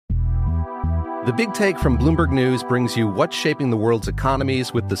The Big Take from Bloomberg News brings you what's shaping the world's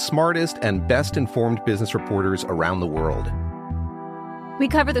economies with the smartest and best-informed business reporters around the world. We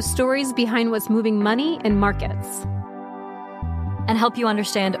cover the stories behind what's moving money and markets. And help you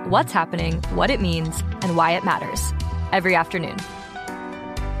understand what's happening, what it means, and why it matters. Every afternoon.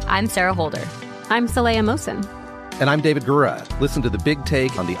 I'm Sarah Holder. I'm Saleha Mohsin. And I'm David Gura. Listen to The Big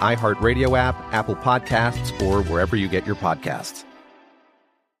Take on the iHeartRadio app, Apple Podcasts, or wherever you get your podcasts.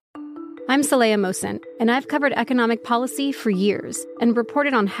 I'm Saleha Mohsin, and I've covered economic policy for years and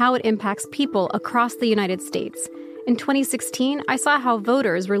reported on how it impacts people across the United States. In 2016, I saw how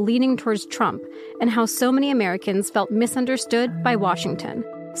voters were leaning towards Trump and how so many Americans felt misunderstood by Washington.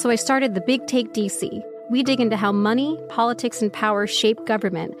 So I started The Big Take DC. We dig into how money, politics, and power shape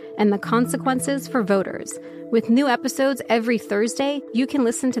government and the consequences for voters. With new episodes every Thursday, you can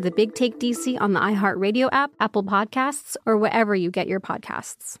listen to The Big Take DC on the iHeartRadio app, Apple Podcasts, or wherever you get your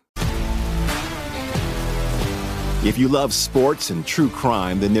podcasts. If you love sports and true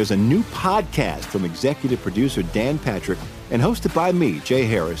crime, then there's a new podcast from executive producer Dan Patrick and hosted by me, Jay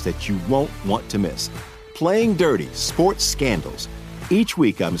Harris, that you won't want to miss. Playing Dirty: Sports Scandals. Each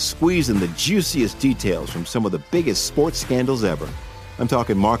week, I'm squeezing the juiciest details from some of the biggest sports scandals ever. I'm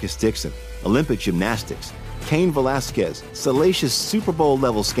talking Marcus Dixon, Olympic gymnastics, Cain Velasquez, salacious Super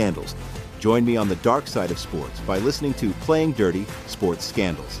Bowl-level scandals. Join me on the dark side of sports by listening to Playing Dirty: Sports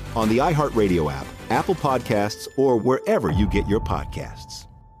Scandals on the iHeartRadio app, Apple Podcasts, or wherever you get your podcasts.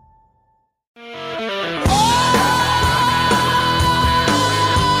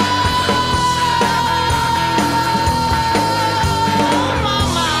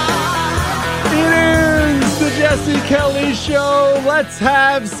 Jesse Kelly Show. Let's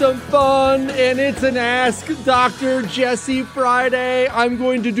have some fun, and it's an Ask Dr. Jesse Friday. I'm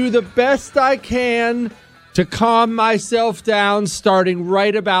going to do the best I can to calm myself down starting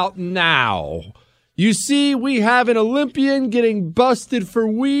right about now. You see, we have an Olympian getting busted for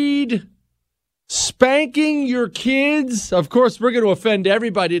weed, spanking your kids. Of course, we're going to offend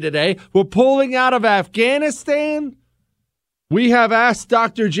everybody today. We're pulling out of Afghanistan. We have asked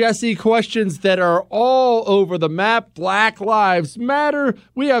Dr. Jesse questions that are all over the map. Black Lives Matter.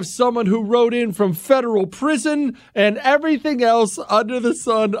 We have someone who wrote in from federal prison and everything else under the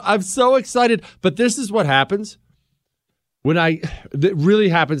sun. I'm so excited. But this is what happens it really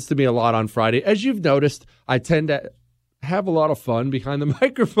happens to me a lot on Friday. As you've noticed, I tend to have a lot of fun behind the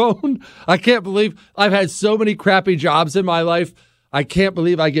microphone. I can't believe I've had so many crappy jobs in my life. I can't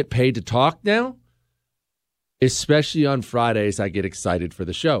believe I get paid to talk now. Especially on Fridays, I get excited for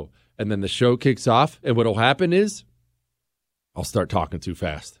the show. And then the show kicks off, and what'll happen is I'll start talking too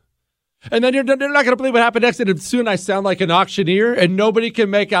fast. And then you're not going to believe what happened next, and soon I sound like an auctioneer, and nobody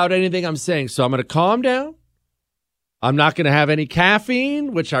can make out anything I'm saying. So I'm going to calm down. I'm not going to have any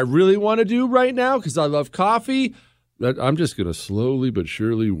caffeine, which I really want to do right now because I love coffee. I'm just going to slowly but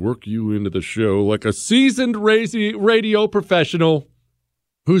surely work you into the show like a seasoned radio professional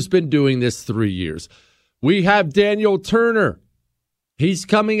who's been doing this 3 years. We have Daniel Turner. He's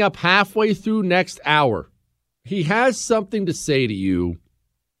coming up halfway through next hour. He has something to say to you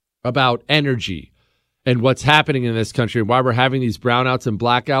about energy and what's happening in this country and why we're having these brownouts and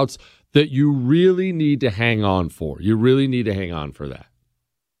blackouts that you really need to hang on for. You really need to hang on for that.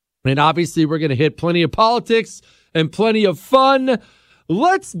 And obviously, we're going to hit plenty of politics and plenty of fun.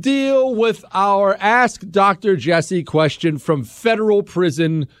 Let's deal with our Ask Dr. Jesse question from federal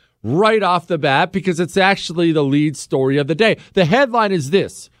prison right off the bat, because it's actually the lead story of the day. The headline is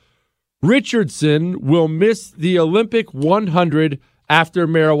this: Richardson will miss the Olympic 100 after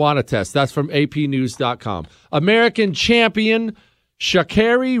marijuana test. That's from APnews.com. American champion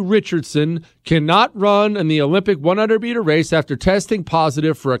Sha'Carri Richardson cannot run in the Olympic 100-meter race after testing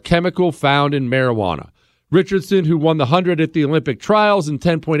positive for a chemical found in marijuana. Richardson, who won the 100 at the Olympic trials in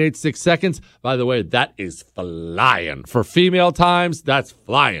 10.86 seconds. By the way, that is flying. For female times, that's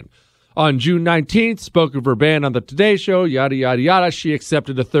flying. On June 19th, spoke of her ban on the Today Show, yada, yada, yada. She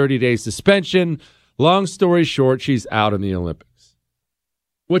accepted a 30-day suspension. Long story short, she's out in the Olympics,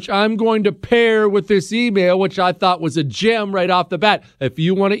 which I'm going to pair with this email, which I thought was a gem right off the bat. If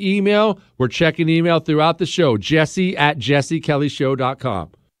you want to email, we're checking email throughout the show, jesse@jessekellyshow.com.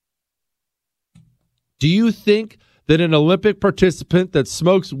 Do you think that an Olympic participant that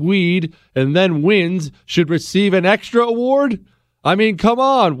smokes weed and then wins should receive an extra award? I mean, come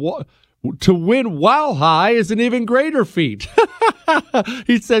on. To win while high is an even greater feat.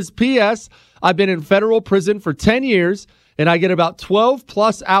 He says, P.S., I've been in federal prison for 10 years, and I get about 12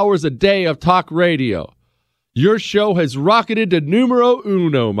 plus hours a day of talk radio. Your show has rocketed to numero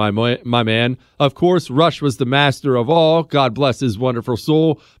uno, my man. Of course, Rush was the master of all. God bless his wonderful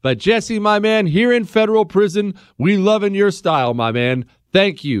soul. But Jesse, my man, here in federal prison, we loving your style, my man.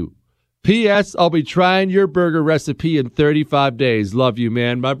 Thank you. P.S. I'll be trying your burger recipe in 35 days. Love you,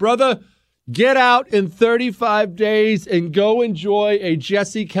 man. My brother, get out in 35 days and go enjoy a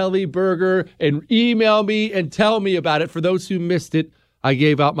Jesse Kelly burger and email me and tell me about it. For those who missed it, I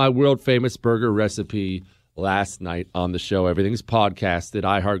gave out my world-famous burger recipe last night on the show. Everything's podcasted,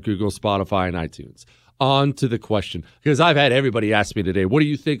 iHeart, Google, Spotify, and iTunes. On to the question, because I've had everybody ask me today, what do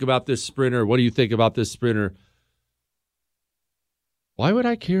you think about this sprinter? What do you think about this sprinter? Why would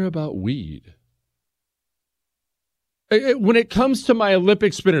I care about weed? When it comes to my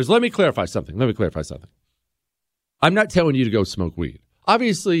Olympic sprinters, let me clarify something. I'm not telling you to go smoke weed.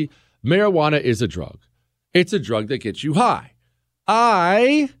 Obviously, marijuana is a drug. It's a drug that gets you high.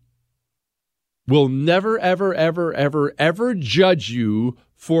 I will never, ever, ever, ever, ever judge you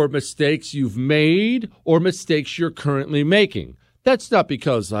for mistakes you've made or mistakes you're currently making. That's not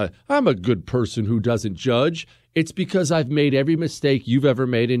because I'm a good person who doesn't judge. It's because I've made every mistake you've ever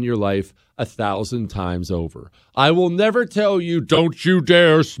made in your life 1,000 times over. I will never tell you, don't you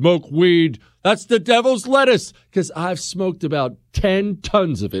dare smoke weed. That's the devil's lettuce, because I've smoked about 10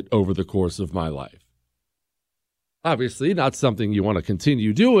 tons of it over the course of my life. Obviously, not something you want to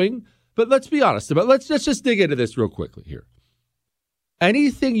continue doing, but let's be honest about it. Let's just dig into this real quickly here.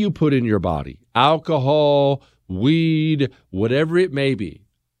 Anything you put in your body, alcohol, weed, whatever it may be,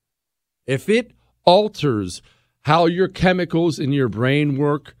 if it alters how your chemicals in your brain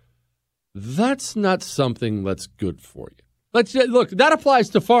work, that's not something that's good for you. Look, that applies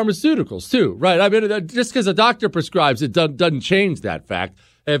to pharmaceuticals too, right? I mean, just because a doctor prescribes it doesn't change that fact.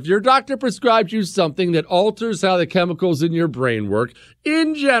 If your doctor prescribes you something that alters how the chemicals in your brain work,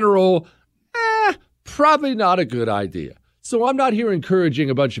 in general, probably not a good idea. So I'm not here encouraging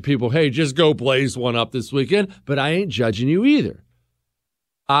a bunch of people, hey, just go blaze one up this weekend, but I ain't judging you either.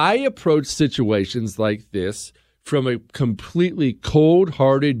 I approach situations like this from a completely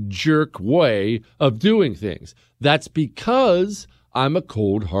cold-hearted jerk way of doing things. That's because I'm a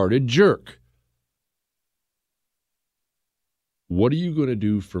cold-hearted jerk. What are you going to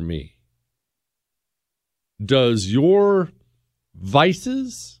do for me? Does your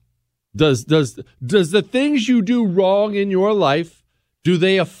vices, does the things you do wrong in your life, do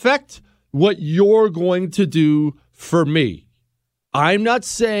they affect what you're going to do for me? I'm not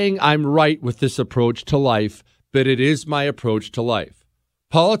saying I'm right with this approach to life, but it is my approach to life.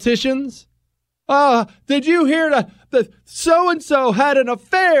 Politicians? Did you hear that so-and-so had an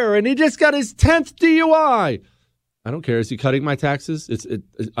affair and he just got his 10th DUI? I don't care. Is he cutting my taxes?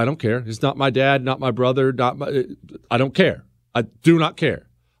 I don't care. It's not my dad, not my brother, I don't care. I do not care.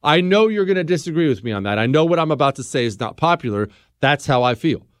 I know you're going to disagree with me on that. I know what I'm about to say is not popular. That's how I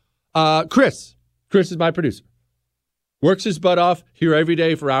feel. Chris is my producer. Works his butt off here every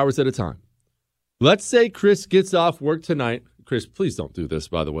day for hours at a time. Let's say Chris gets off work tonight. Chris, please don't do this,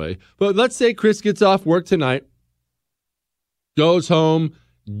 by the way. But let's say Chris gets off work tonight, goes home,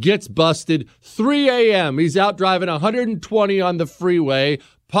 gets busted, 3 a.m. He's out driving 120 on the freeway,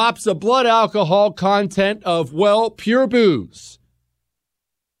 pops a blood alcohol content of, pure booze.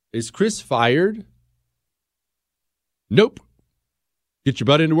 Is Chris fired? Nope. Get your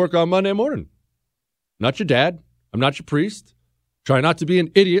butt into work on Monday morning. Not your dad. I'm not your priest. Try not to be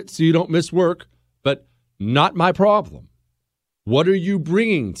an idiot so you don't miss work, but not my problem. What are you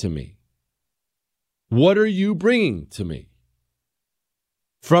bringing to me? What are you bringing to me?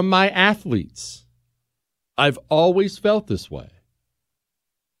 From my athletes, I've always felt this way.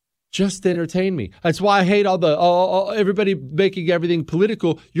 Just entertain me. That's why I hate all everybody making everything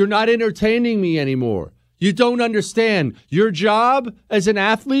political. You're not entertaining me anymore. You don't understand. Your job as an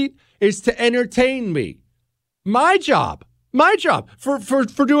athlete is to entertain me. My job for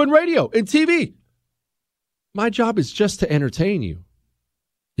doing radio and TV. My job is just to entertain you.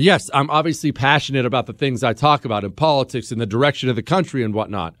 Yes, I'm obviously passionate about the things I talk about in politics and the direction of the country and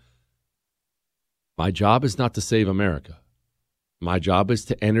whatnot. My job is not to save America. My job is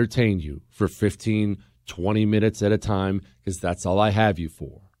to entertain you for 15, 20 minutes at a time because that's all I have you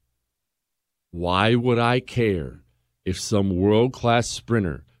for. Why would I care if some world-class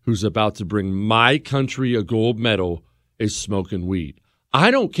sprinter who's about to bring my country a gold medal is smoking weed? I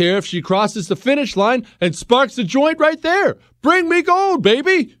don't care if she crosses the finish line and sparks a joint right there. Bring me gold,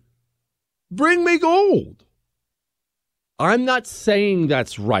 baby. Bring me gold. I'm not saying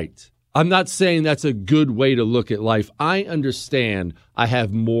that's right. I'm not saying that's a good way to look at life. I understand I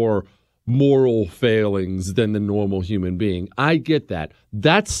have more moral failings than the normal human being. I get that.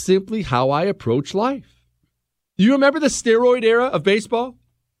 That's simply how I approach life. You remember the steroid era of baseball?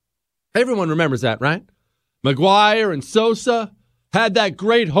 Everyone remembers that, right? McGwire and Sosa had that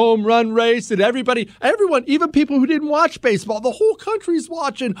great home run race, and everyone, even people who didn't watch baseball, the whole country's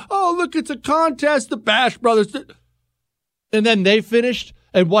watching. Oh, look, it's a contest, the Bash Brothers. And then they finished,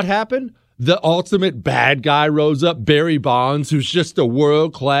 and what happened? The ultimate bad guy rose up, Barry Bonds, who's just a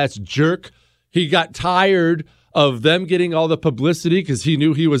world-class jerk. He got tired of them getting all the publicity because he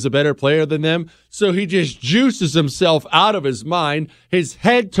knew he was a better player than them. So he just juices himself out of his mind. His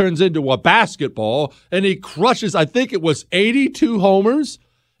head turns into a basketball, and he crushes, I think it was 82 homers,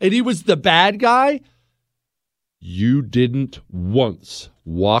 and he was the bad guy. You didn't once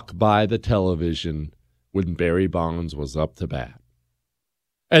walk by the television when Barry Bonds was up to bat.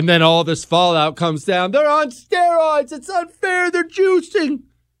 And then all this fallout comes down. They're on steroids. It's unfair. They're juicing.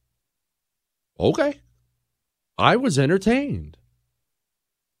 Okay. I was entertained.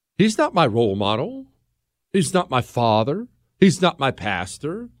 He's not my role model. He's not my father. He's not my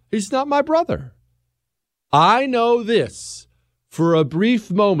pastor. He's not my brother. I know this. For a brief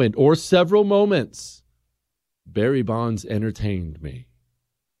moment or several moments, Barry Bonds entertained me.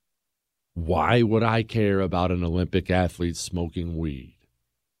 Why would I care about an Olympic athlete smoking weed?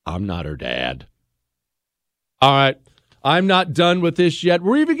 I'm not her dad. All right. I'm not done with this yet.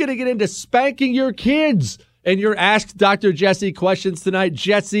 We're even going to get into spanking your kids and your Ask Dr. Jesse questions tonight.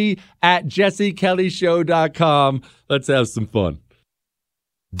 Jesse at jessekellyshow.com. Let's have some fun.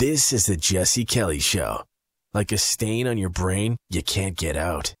 This is the Jesse Kelly Show. Like a stain on your brain you can't get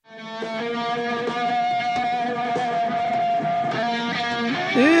out.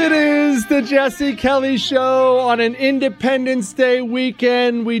 It is the Jesse Kelly Show on an Independence Day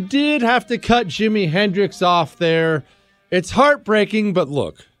weekend. We did have to cut Jimi Hendrix off there. It's heartbreaking, but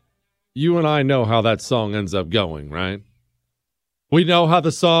look, you and I know how that song ends up going, right? We know how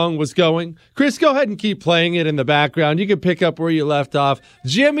the song was going. Chris, go ahead and keep playing it in the background. You can pick up where you left off.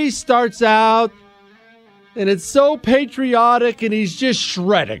 Jimmy starts out, and it's so patriotic, and he's just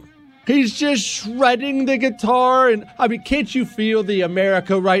shredding. He's just shredding the guitar. And I mean, can't you feel the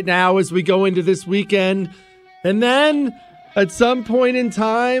America right now as we go into this weekend? And then at some point in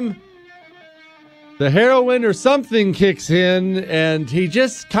time, the heroin or something kicks in, and he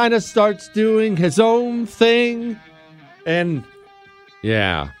just kind of starts doing his own thing. And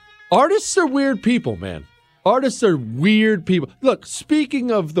yeah, artists are weird people, man. Artists are weird people. Look,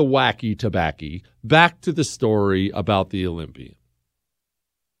 speaking of the wacky tobacco, back to the story about the Olympian.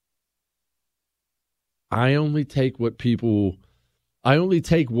 I only take what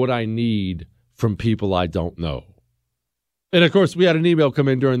I need from people I don't know. And of course, we had an email come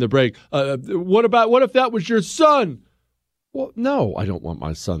in during the break. What if that was your son? Well, no, I don't want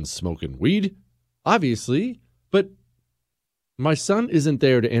my son smoking weed, obviously, but my son isn't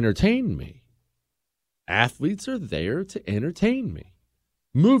there to entertain me. Athletes are there to entertain me.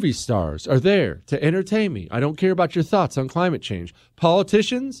 Movie stars are there to entertain me. I don't care about your thoughts on climate change.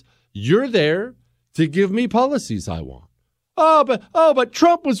 Politicians, you're there to give me policies I want. But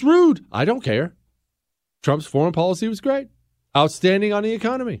Trump was rude. I don't care. Trump's foreign policy was great. Outstanding on the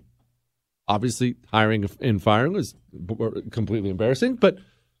economy. Obviously, hiring and firing was completely embarrassing, but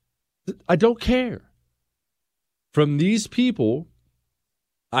I don't care. From these people,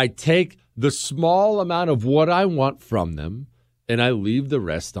 I take the small amount of what I want from them, and I leave the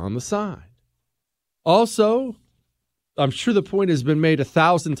rest on the side. Also, I'm sure the point has been made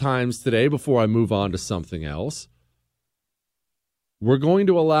 1,000 times today before I move on to something else. We're going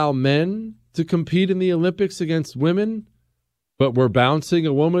to allow men to compete in the Olympics against women, but we're bouncing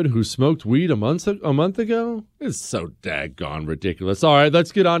a woman who smoked weed a month ago? It's so daggone ridiculous. All right,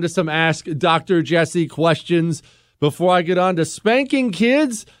 let's get on to some Ask Dr. Jesse questions before I get on to spanking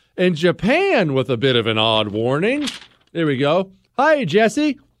kids in Japan with a bit of an odd warning. There we go. Hi,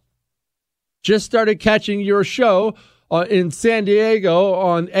 Jesse. Just started catching your show in San Diego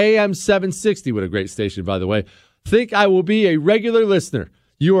on AM 760. What a great station, by the way. Think I will be a regular listener.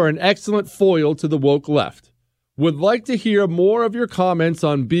 You are an excellent foil to the woke left. Would like to hear more of your comments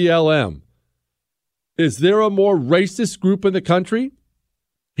on BLM. Is there a more racist group in the country?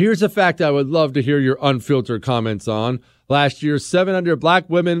 Here's a fact I would love to hear your unfiltered comments on. Last year, 700 black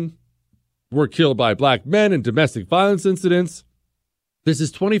women were killed by black men in domestic violence incidents. This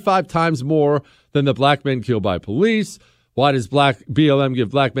is 25 times more than the black men killed by police. Why does BLM give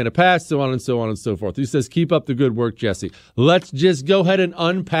black men a pass? So on and so on and so forth. He says, keep up the good work, Jesse. Let's just go ahead and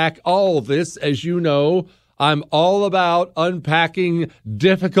unpack all of this. As you know, I'm all about unpacking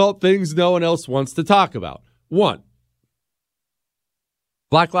difficult things no one else wants to talk about. One,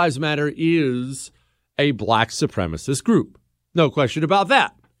 Black Lives Matter is a black supremacist group. No question about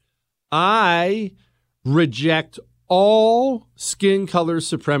that. I reject all skin color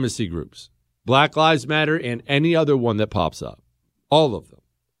supremacy groups, Black Lives Matter and any other one that pops up, all of them.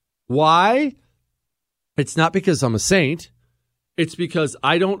 Why? It's not because I'm a saint. It's because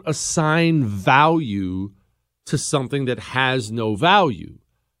I don't assign value to something that has no value,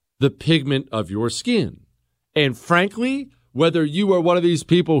 the pigment of your skin. And frankly, whether you are one of these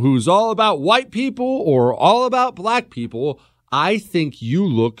people who's all about white people or all about black people, I think you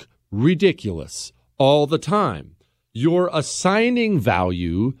look ridiculous all the time. You're assigning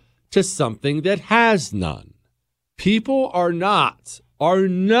value to something that has none. People are not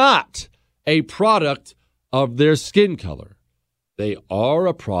a product of their skin color. They are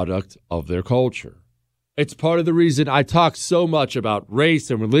a product of their culture. It's part of the reason I talk so much about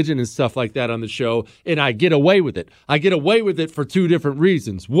race and religion and stuff like that on the show, and I get away with it. I get away with it for two different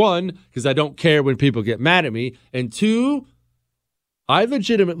reasons. One, because I don't care when people get mad at me, and two, I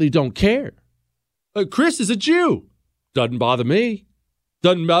legitimately don't care. Chris is a Jew. Doesn't bother me.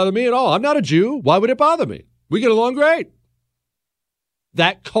 Doesn't bother me at all. I'm not a Jew. Why would it bother me? We get along great.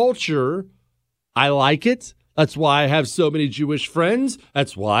 That culture, I like it. That's why I have so many Jewish friends.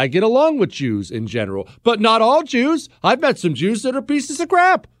 That's why I get along with Jews in general. But not all Jews. I've met some Jews that are pieces of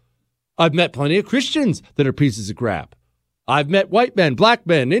crap. I've met plenty of Christians that are pieces of crap. I've met white men, black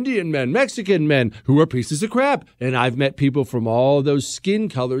men, Indian men, Mexican men who are pieces of crap. And I've met people from all those skin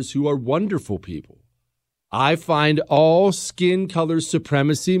colors who are wonderful people. I find all skin color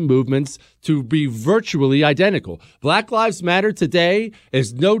supremacy movements to be virtually identical. Black Lives Matter today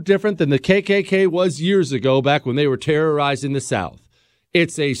is no different than the KKK was years ago, back when they were terrorizing the South.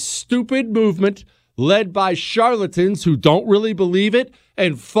 It's a stupid movement led by charlatans who don't really believe it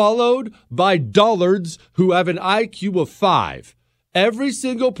and followed by dullards who have an IQ of 5. Every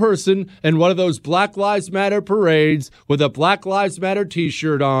single person in one of those Black Lives Matter parades with a Black Lives Matter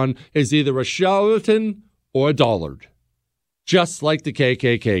t-shirt on is either a charlatan or a dullard, just like the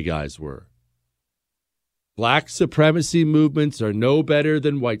KKK guys were. Black supremacy movements are no better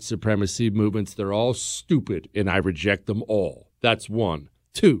than white supremacy movements. They're all stupid, and I reject them all. That's one.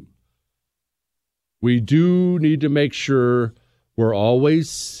 Two, we do need to make sure we're always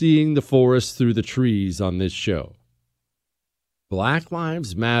seeing the forest through the trees on this show. Black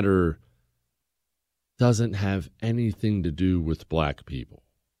Lives Matter doesn't have anything to do with black people.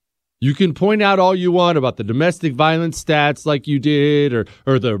 You can point out all you want about the domestic violence stats like you did,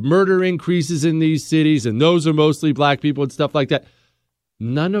 or the murder increases in these cities, and those are mostly black people and stuff like that.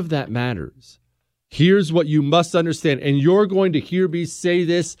 None of that matters. Here's what you must understand, and you're going to hear me say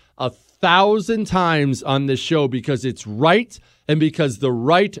this 1,000 times on this show because it's right, and because the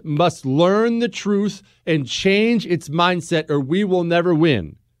right must learn the truth and change its mindset, or we will never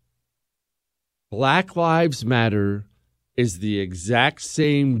win. Black Lives Matter is the exact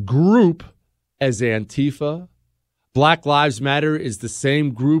same group as Antifa. Black Lives Matter is the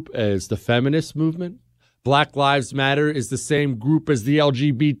same group as the feminist movement. Black Lives Matter is the same group as the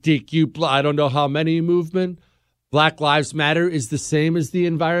LGBTQ, I don't know how many movement. Black Lives Matter is the same as the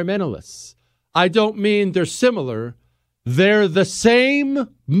environmentalists. I don't mean they're similar. They're the same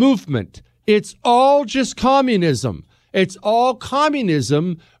movement. It's all just communism. It's all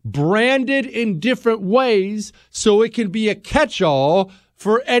communism branded in different ways so it can be a catch-all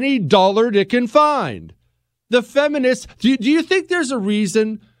for any dullard it can find. The feminists, do you think there's a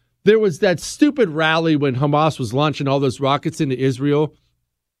reason there was that stupid rally when Hamas was launching all those rockets into Israel,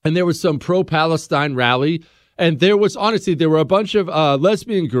 and there was some pro-Palestine rally, and there were a bunch of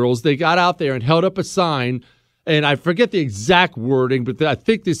lesbian girls. They got out there and held up a sign, and I forget the exact wording, but I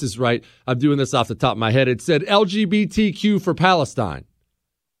think this is right. I'm doing this off the top of my head. It said LGBTQ for Palestine,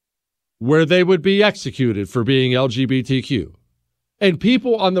 where they would be executed for being LGBTQ. And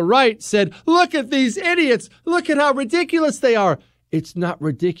people on the right said, look at these idiots. Look at how ridiculous they are. It's not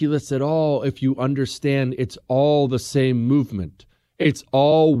ridiculous at all if you understand it's all the same movement. It's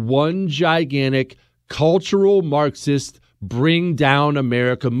all one gigantic cultural Marxist bring down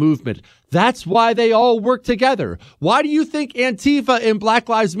America movement. That's why they all work together. Why do you think Antifa and Black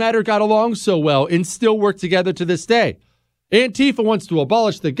Lives Matter got along so well and still work together to this day? Antifa wants to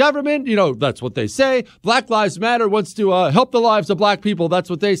abolish the government. That's what they say. Black Lives Matter wants to help the lives of black people. That's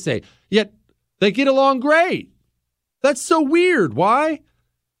what they say. Yet they get along great. That's so weird. Why?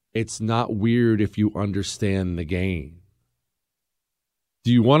 It's not weird if you understand the game.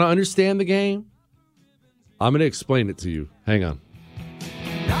 Do you want to understand the game? I'm going to explain it to you. Hang on.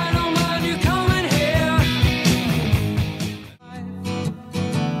 I don't mind you coming here.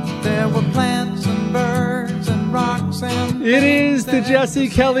 There were plants and birds and rocks and It is the Jesse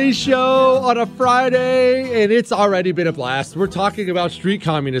Kelly Show on a Friday, and it's already been a blast. We're talking about street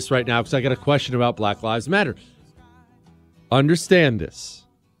communists right now because I got a question about Black Lives Matter. Understand this.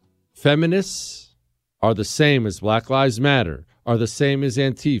 Feminists are the same as Black Lives Matter, are the same as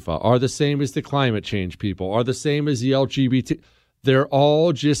Antifa, are the same as the climate change people, are the same as the LGBT. They're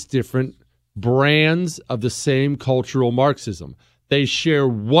all just different brands of the same cultural Marxism. They share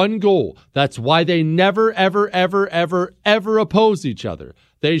one goal. That's why they never, ever, ever, ever, ever oppose each other.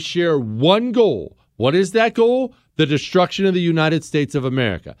 They share one goal. What is that goal? The destruction of the United States of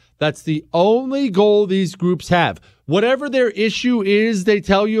America. That's the only goal these groups have. Whatever their issue is they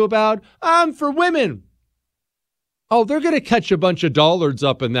tell you about, I'm for women. Oh, they're going to catch a bunch of dullards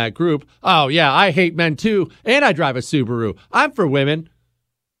up in that group. Oh, yeah, I hate men too, and I drive a Subaru. I'm for women.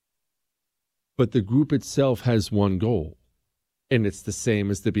 But the group itself has one goal. And it's the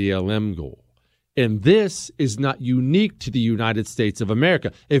same as the BLM goal. And this is not unique to the United States of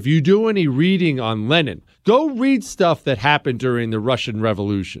America. If you do any reading on Lenin, go read stuff that happened during the Russian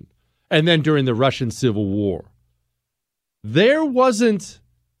Revolution and then during the Russian Civil War. There wasn't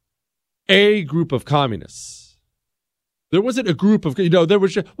a group of communists. There wasn't a group of, there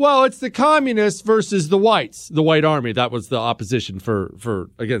was, it's the communists versus the whites, the white army. That was the opposition for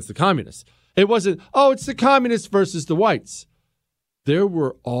against the communists. It wasn't, it's the communists versus the whites. There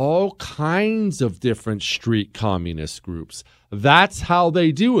were all kinds of different street communist groups. That's how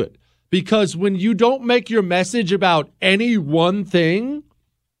they do it. Because when you don't make your message about any one thing,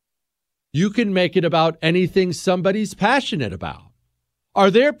 you can make it about anything somebody's passionate about.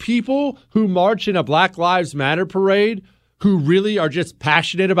 Are there people who march in a Black Lives Matter parade who really are just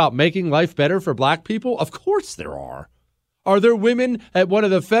passionate about making life better for black people? Of course there are. Are there women at one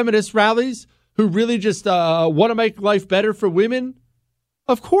of the feminist rallies who really just want to make life better for women?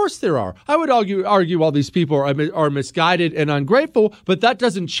 Of course there are. I would argue all these people are misguided and ungrateful, but that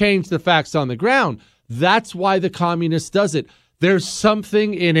doesn't change the facts on the ground. That's why the communist does it. There's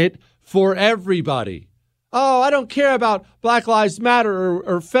something in it for everybody. Oh, I don't care about Black Lives Matter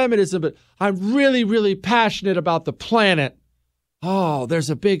or feminism, but I'm really, really passionate about the planet. Oh, there's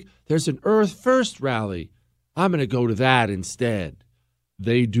an Earth First rally. I'm going to go to that instead.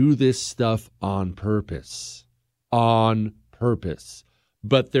 They do this stuff on purpose. On purpose.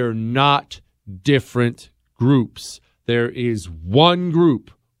 But they're not different groups. There is one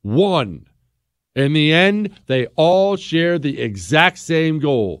group, one. In the end, they all share the exact same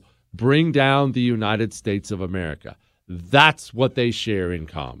goal, bring down the United States of America. That's what they share in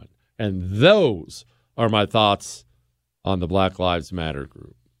common. And those are my thoughts on the Black Lives Matter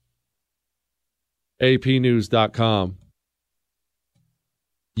group. APnews.com.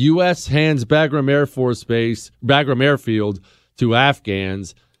 U.S. hands Bagram Airfield to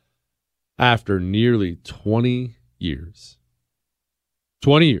Afghans after nearly 20 years.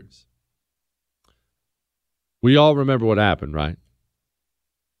 20 years. We all remember what happened, right?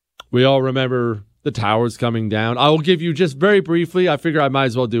 We all remember the towers coming down. I will give you just very briefly, I figure I might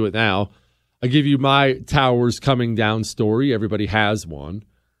as well do it now. I'll give you my towers coming down story. Everybody has one.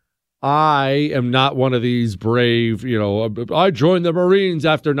 I am not one of these brave, I joined the Marines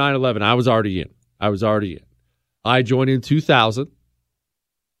after 9/11. I was already in. I joined in 2000.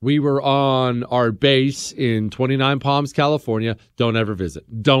 We were on our base in 29 Palms, California. Don't ever visit.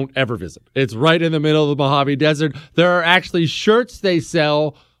 It's right in the middle of the Mojave Desert. There are actually shirts they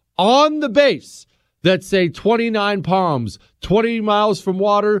sell on the base that say 29 Palms, 20 miles from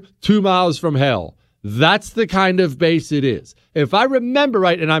water, 2 miles from hell. That's the kind of base it is. If I remember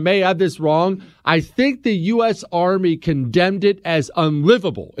right, and I may have this wrong, I think the U.S. Army condemned it as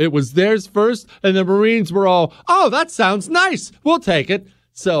unlivable. It was theirs first, and the Marines were all, oh, that sounds nice. We'll take it.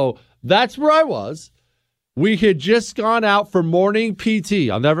 So that's where I was. We had just gone out for morning PT.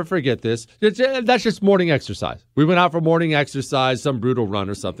 I'll never forget this. That's just morning exercise. We went out for morning exercise, some brutal run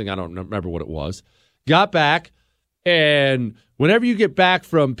or something. I don't remember what it was. Got back, and whenever you get back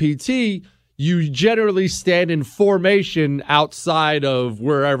from PT, you generally stand in formation outside of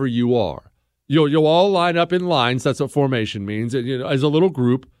wherever you are. You'll all line up in lines. That's what formation means. And, as a little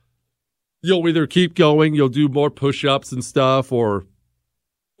group, you'll either keep going, you'll do more push-ups and stuff, or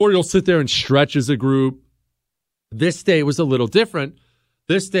you'll sit there and stretch as a group. This day was a little different.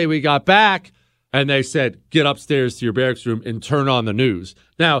 This day we got back, and they said, get upstairs to your barracks room and turn on the news.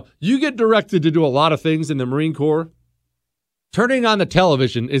 Now, you get directed to do a lot of things in the Marine Corps. Turning on the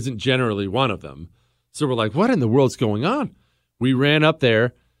television isn't generally one of them. So we're like, what in the world's going on? We ran up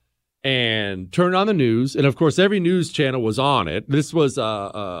there and turned on the news. And, of course, every news channel was on it. This was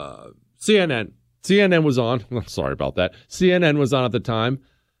CNN. CNN was on. I'm sorry about that. CNN was on at the time.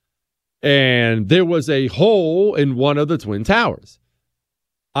 and there was a hole in one of the Twin Towers.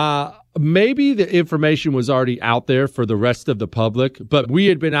 Maybe the information was already out there for the rest of the public, but we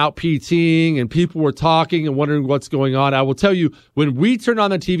had been out PTing and people were talking and wondering what's going on. I will tell you, when we turned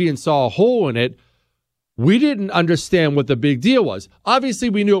on the TV and saw a hole in it, we didn't understand what the big deal was. Obviously,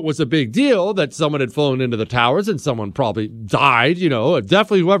 we knew it was a big deal that someone had flown into the towers and someone probably died,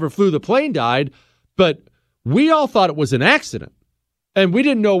 definitely whoever flew the plane died, but we all thought it was an accident. And we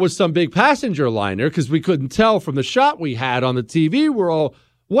didn't know it was some big passenger liner because we couldn't tell from the shot we had on the TV. We're all,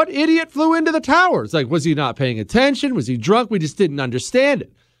 what idiot flew into the towers? Like, was he not paying attention? Was he drunk? We just didn't understand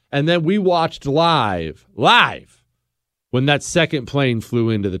it. And then we watched live, when that second plane flew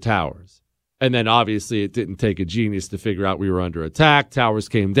into the towers. And then obviously it didn't take a genius to figure out we were under attack. Towers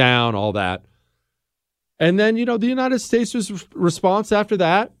came down, all that. And then, the United States' response after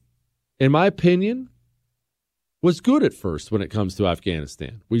that, in my opinion, was good at first when it comes to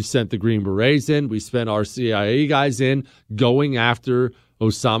Afghanistan. We sent the Green Berets in. We sent our CIA guys in going after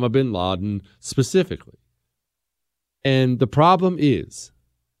Osama bin Laden specifically. And the problem is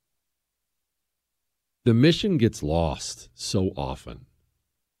the mission gets lost so often.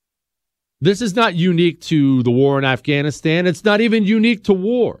 This is not unique to the war in Afghanistan. It's not even unique to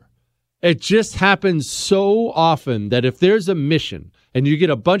war. It just happens so often that if there's a mission and you get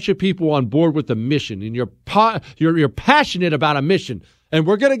a bunch of people on board with the mission and you're passionate about a mission and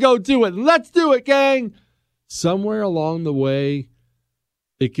we're going to go do it. Let's do it, gang. Somewhere along the way,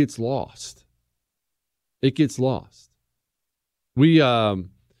 it gets lost. It gets lost.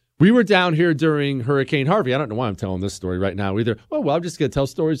 We were down here during Hurricane Harvey. I don't know why I'm telling this story right now either. Oh, well, I'm just going to tell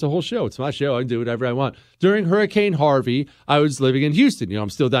stories the whole show. It's my show. I can do whatever I want. During Hurricane Harvey, I was living in Houston.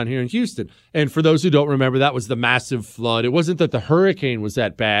 I'm still down here in Houston. And for those who don't remember, that was the massive flood. It wasn't that the hurricane was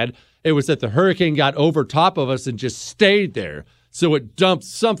that bad. It was that the hurricane got over top of us and just stayed there. So it dumped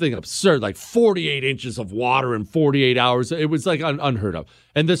something absurd, like 48 inches of water in 48 hours. It was like unheard of.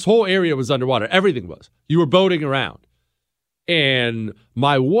 And this whole area was underwater. Everything was. You were boating around. And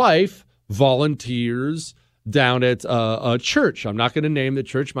my wife volunteers down at a church. I'm not going to name the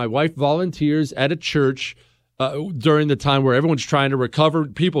church. My wife volunteers at a church during the time where everyone's trying to recover.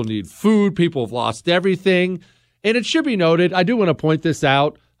 People need food. People have lost everything. And it should be noted, I do want to point this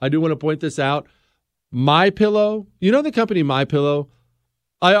out. MyPillow, the company MyPillow?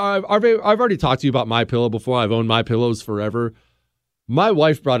 I've already talked to you about MyPillow before. I've owned MyPillows forever. My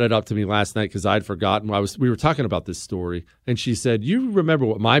wife brought it up to me last night because I'd forgotten. We were talking about this story, and she said, "You remember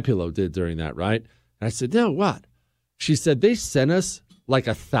what MyPillow did during that, right?" And I said, "No, what?" She said, "They sent us like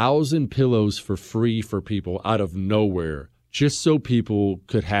 1,000 pillows for free for people out of nowhere, just so people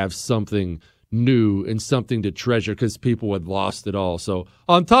could have something new and something to treasure because people had lost it all." So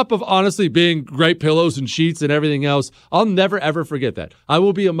on top of honestly being great pillows and sheets and everything else, I'll never, ever forget that. I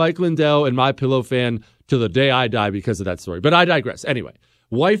will be a Mike Lindell and MyPillow fan to the day I die because of that story. But I digress. Anyway,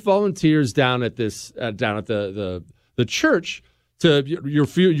 wife volunteers down at this down at the church to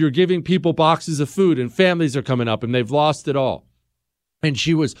you're giving people boxes of food and families are coming up and they've lost it all. And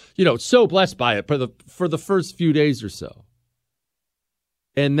she was, so blessed by it for the first few days or so.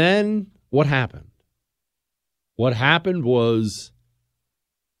 And then what happened? What happened was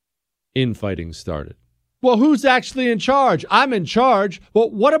infighting started. Well, who's actually in charge? I'm in charge.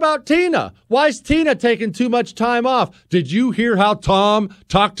 Well, what about Tina? Why is Tina taking too much time off? Did you hear how Tom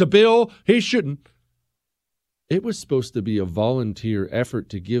talked to Bill? He shouldn't. It was supposed to be a volunteer effort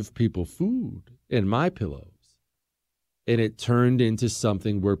to give people food and MyPillows. And it turned into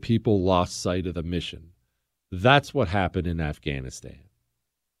something where people lost sight of the mission. That's what happened in Afghanistan.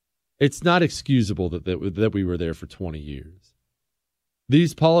 It's not excusable that we were there for 20 years.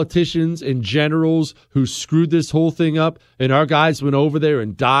 These politicians and generals who screwed this whole thing up, and our guys went over there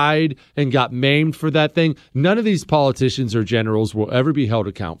and died and got maimed for that thing, none of these politicians or generals will ever be held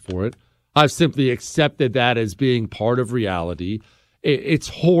account for it. I've simply accepted that as being part of reality. It's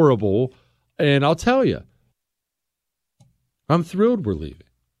horrible, and I'll tell you, I'm thrilled we're leaving.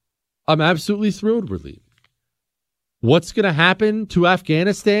 I'm absolutely thrilled we're leaving. What's going to happen to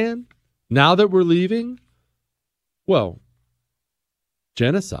Afghanistan now that we're leaving? Well,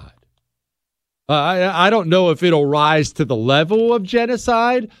 genocide. I don't know if it'll rise to the level of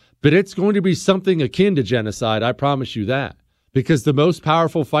genocide, but it's going to be something akin to genocide, I promise you that. Because the most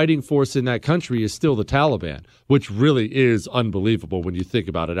powerful fighting force in that country is still the Taliban, which really is unbelievable when you think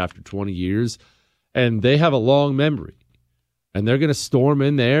about it after 20 years. And they have a long memory. And they're going to storm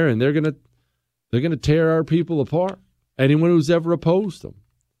in there and they're going to tear our people apart. Anyone who's ever opposed them.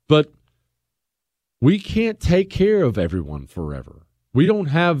 But we can't take care of everyone forever. We don't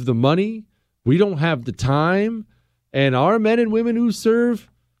have the money. We don't have the time. And our men and women who serve,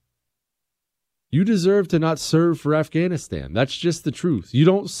 you deserve to not serve for Afghanistan. That's just the truth. You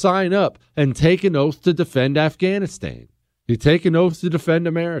don't sign up and take an oath to defend Afghanistan. You take an oath to defend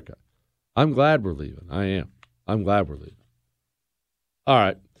America. I'm glad we're leaving. I am. I'm glad we're leaving. All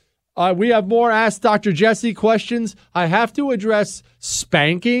right. We have more Ask Dr. Jesse questions. I have to address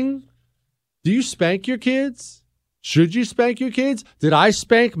spanking. Do you spank your kids? Should you spank your kids? Did I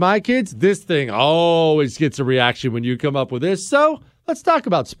spank my kids? This thing always gets a reaction when you come up with this. So let's talk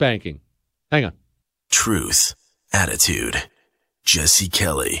about spanking. Hang on. Truth, attitude, Jesse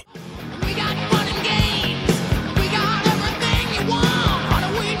Kelly. We got fun and games. We got everything you want.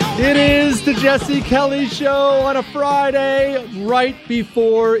 How do we know It is the Jesse Kelly Show on a Friday, right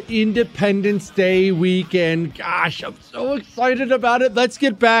before Independence Day weekend. Gosh, I'm so excited about it. Let's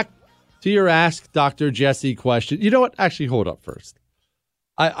get back to your Ask Dr. Jesse question. You know what? Actually, hold up first.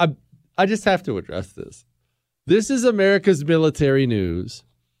 I just have to address this. This is America's military news.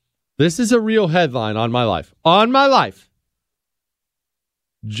 This is a real headline on my life. On my life.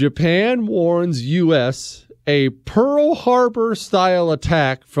 Japan warns U.S. a Pearl Harbor style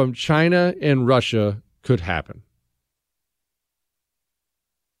attack from China and Russia could happen.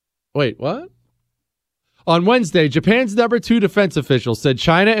 Wait, what? On Wednesday, Japan's number 2 defense official said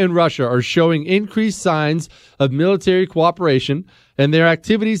China and Russia are showing increased signs of military cooperation, and their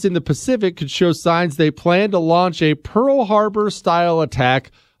activities in the Pacific could show signs they plan to launch a Pearl Harbor style attack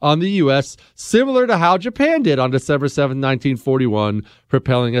on the U.S., similar to how Japan did on December 7, 1941,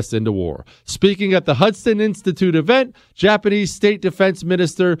 propelling us into war. Speaking at the Hudson Institute event, Japanese State Defense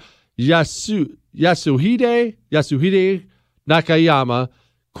Minister Yasuhide Nakayama,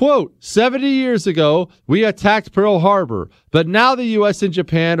 quote, 70 years ago, we attacked Pearl Harbor, but now the U.S. and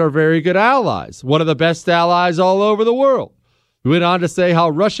Japan are very good allies, one of the best allies all over the world. He went on to say how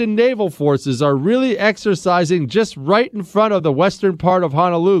Russian naval forces are really exercising just right in front of the western part of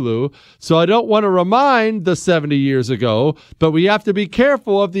Honolulu, so I don't want to remind the 70 years ago, but we have to be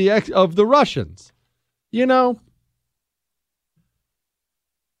careful of the Russians. You know,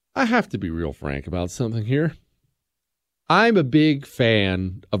 I have to be real frank about something here. I'm a big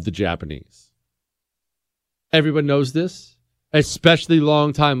fan of the Japanese. Everyone knows this, especially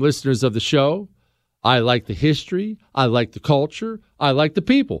longtime listeners of the show. I like the history. I like the culture. I like the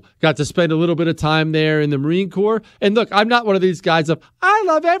people. Got to spend a little bit of time there in the Marine Corps. And look, I'm not one of these guys of, I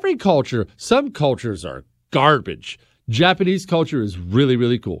love every culture. Some cultures are garbage. Japanese culture is really,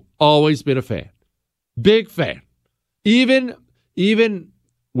 really cool. Always been a fan. Big fan. Even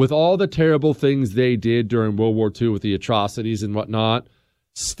with all the terrible things they did during World War II with the atrocities and whatnot,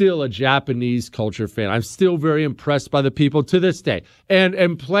 still a Japanese culture fan. I'm still very impressed by the people to this day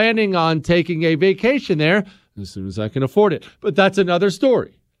and planning on taking a vacation there as soon as I can afford it. But that's another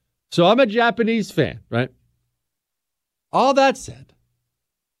story. So I'm a Japanese fan, right? All that said,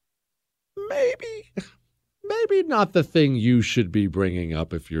 maybe not the thing you should be bringing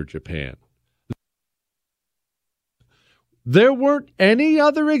up if you're Japan. There weren't any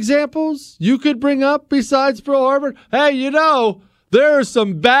other examples you could bring up besides Pearl Harbor? Hey, you know, there are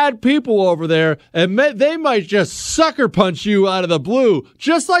some bad people over there, and they might just sucker punch you out of the blue,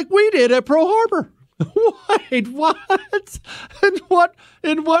 just like we did at Pearl Harbor. Wait, what?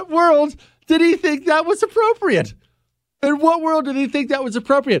 In what world did he think that was appropriate? In what world did he think that was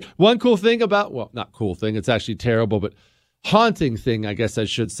appropriate? One cool thing about, well, not cool thing, it's actually terrible, but haunting thing, I guess I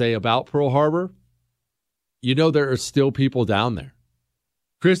should say, about Pearl Harbor. You know, there are still people down there.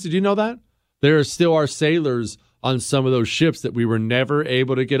 Chris, did you know that? There are still our sailors on some of those ships that we were never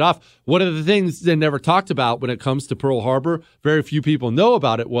able to get off. One of the things they never talked about when it comes to Pearl Harbor, very few people know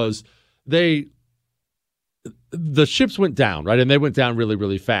about it, was the ships went down, right? And they went down really,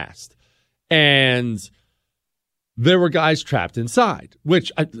 really fast. And there were guys trapped inside,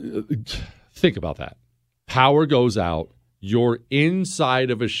 which, think about that. Power goes out. You're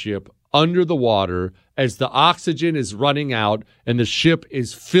inside of a ship under the water as the oxygen is running out and the ship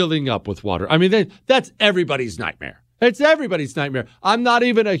is filling up with water. I mean, that's everybody's nightmare. It's everybody's nightmare. I'm not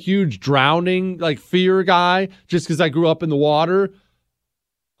even a huge drowning, fear guy just because I grew up in the water.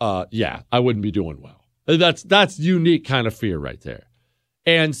 Yeah, I wouldn't be doing well. That's unique kind of fear right there.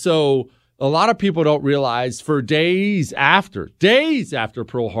 And so a lot of people don't realize for days after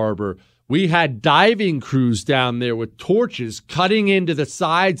Pearl Harbor, we had diving crews down there with torches cutting into the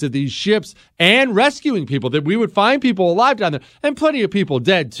sides of these ships and rescuing people. That we would find people alive down there, and plenty of people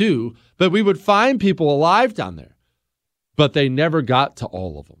dead too, but we would find people alive down there. But they never got to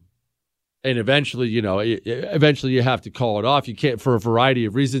all of them. And eventually, you have to call it off. You can't, for a variety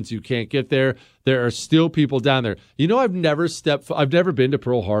of reasons, you can't get there. There are still people down there. I've never been to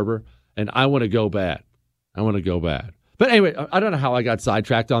Pearl Harbor, and I want to go bad. But anyway, I don't know how I got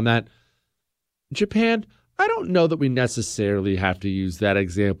sidetracked on that. Japan, I don't know that we necessarily have to use that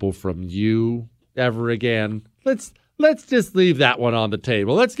example from you ever again. Let's just leave that one on the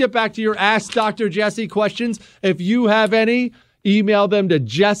table. Let's get back to your Ask Dr. Jesse questions. If you have any, email them to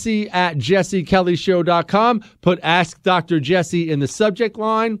jesse@jessekellyshow.com. Put Ask Dr. Jesse in the subject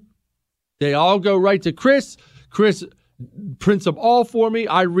line. They all go right to Chris. Chris prints them all for me.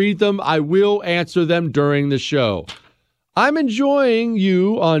 I read them. I will answer them during the show. I'm enjoying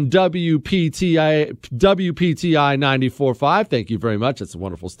you on WPTI 94.5. Thank you very much. It's a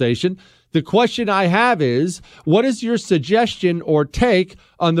wonderful station. The question I have is, what is your suggestion or take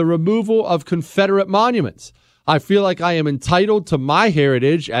on the removal of Confederate monuments? I feel like I am entitled to my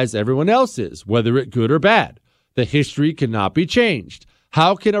heritage as everyone else is, whether it good or bad. The history cannot be changed.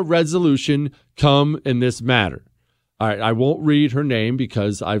 How can a resolution come in this matter? All right, I won't read her name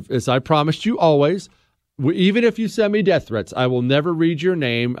because, as I promised you always, even if you send me death threats, I will never read your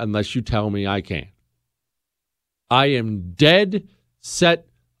name unless you tell me I can. I am dead set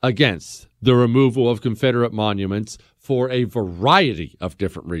against the removal of Confederate monuments for a variety of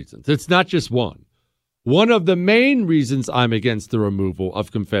different reasons. It's not just one. One of the main reasons I'm against the removal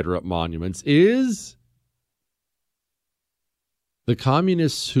of Confederate monuments is the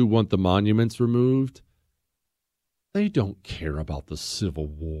communists who want the monuments removed, they don't care about the Civil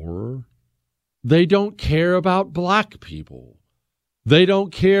War. They don't care about black people. They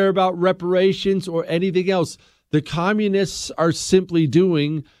don't care about reparations or anything else. The communists are simply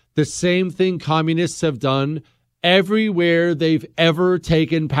doing the same thing communists have done everywhere they've ever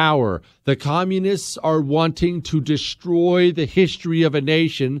taken power. The communists are wanting to destroy the history of a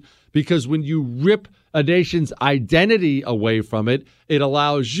nation because when you rip a nation's identity away from it, it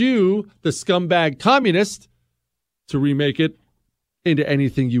allows you, the scumbag communist, to remake it into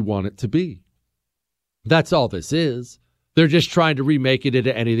anything you want it to be. That's all this is. They're just trying to remake it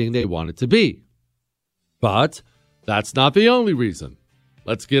into anything they want it to be. But that's not the only reason.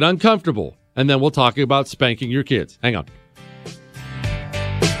 Let's get uncomfortable, and then we'll talk about spanking your kids. Hang on.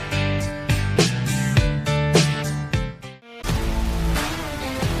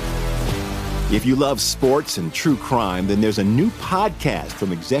 If you love sports and true crime, then there's a new podcast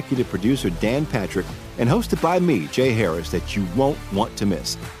from executive producer Dan Patrick and hosted by me, Jay Harris, that you won't want to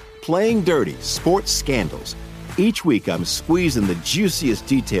miss. Playing Dirty: Sports Scandals. Each week, I'm squeezing the juiciest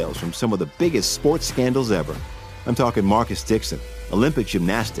details from some of the biggest sports scandals ever. I'm talking Marcus Dixon, Olympic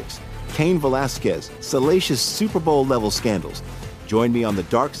gymnastics, Cain Velasquez, salacious Super Bowl-level scandals. Join me on the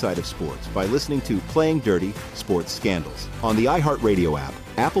dark side of sports by listening to Playing Dirty: Sports Scandals on the iHeartRadio app,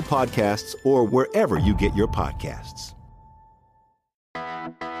 Apple Podcasts, or wherever you get your podcasts.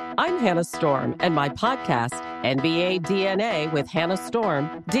 I'm Hannah Storm, and my podcast, NBA DNA with Hannah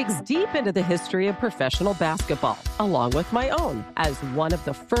Storm, digs deep into the history of professional basketball, along with my own, as one of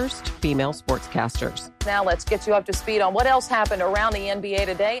the first female sportscasters. Now let's get you up to speed on what else happened around the NBA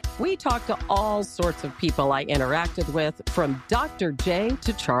today. We talk to all sorts of people I interacted with, from Dr. J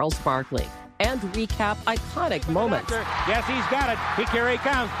to Charles Barkley, and recap iconic moments. Yes, he's got it. Here he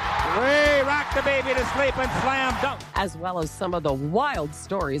comes. Way rock the baby to sleep and slam dunk. As well as some of the wild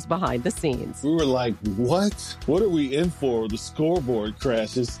stories behind the scenes. We were like, what? What are we in for? The scoreboard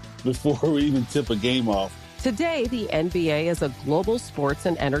crashes before we even tip a game off. Today, the NBA is a global sports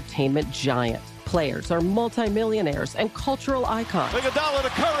and entertainment giant. Players are multimillionaires and cultural icons. Iguodala to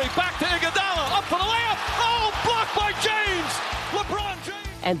Curry, back to Iguodala, up for the layup. Oh, blocked by James. LeBron James.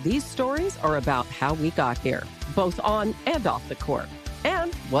 And these stories are about how we got here, both on and off the court.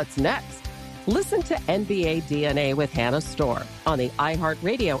 And what's next? Listen to NBA DNA with Hannah Storm on the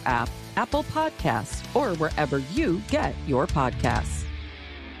iHeartRadio app, Apple Podcasts, or wherever you get your podcasts.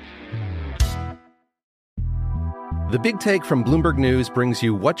 The Big Take from Bloomberg News brings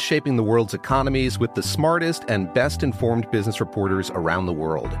you what's shaping the world's economies with the smartest and best-informed business reporters around the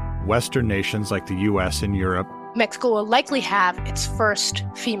world. Western nations like the U.S. and Europe. Mexico will likely have its first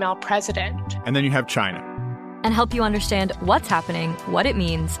female president. And then you have China. And help you understand what's happening, what it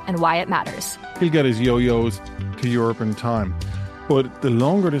means, and why it matters. He'll get his yo-yos to Europe in time. But the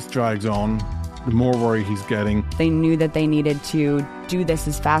longer this drags on, the more worry he's getting. They knew that they needed to do this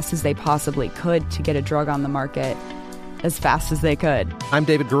as fast as they possibly could to get a drug on the market as fast as they could. I'm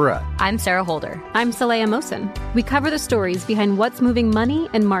David Gura. I'm Sarah Holder. I'm Saleha Mohsin. We cover the stories behind what's moving money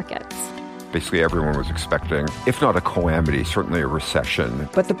and markets. Basically, everyone was expecting, if not a calamity, certainly a recession.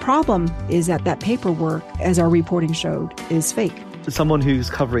 But the problem is that paperwork, as our reporting showed, is fake. As someone who's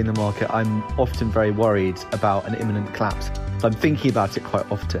covering the market, I'm often very worried about an imminent collapse. So I'm thinking about it quite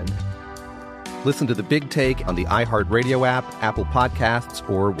often. Listen to The Big Take on the iHeartRadio app, Apple Podcasts,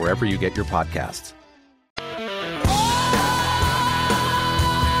 or wherever you get your podcasts.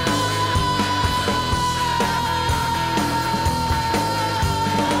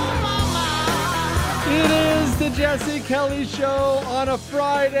 Jesse Kelly Show on a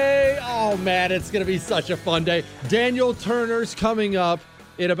Friday. Oh, man, it's going to be such a fun day. Daniel Turner's coming up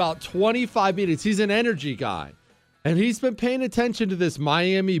in about 25 minutes. He's an energy guy, and he's been paying attention to this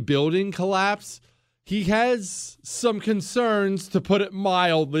Miami building collapse. He has some concerns, to put it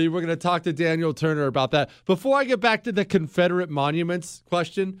mildly. We're going to talk to Daniel Turner about that. Before I get back to the Confederate monuments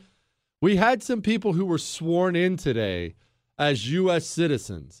question, we had some people who were sworn in today as U.S.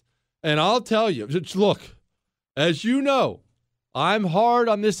 citizens. And I'll tell you, look, as you know, I'm hard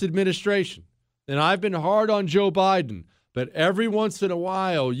on this administration, and I've been hard on Joe Biden. But every once in a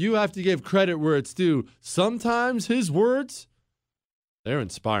while, you have to give credit where it's due. Sometimes his words, they're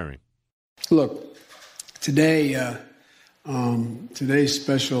inspiring. Look. Today, today's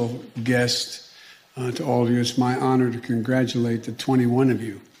special guest to all of you, it's my honor to congratulate the 21 of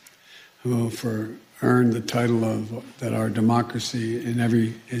you who earned the title of that our democracy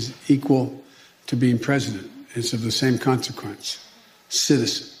is equal to being president. It's of the same consequence.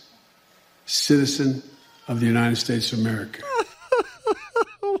 Citizen of the United States of America.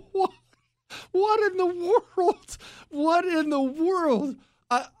 What in the world? What in the world?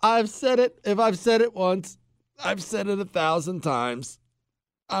 I've said it. If I've said it once, I've said it 1,000 times.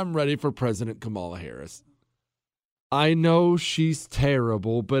 I'm ready for President Kamala Harris. I know she's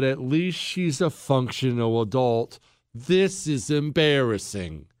terrible, but at least she's a functional adult. This is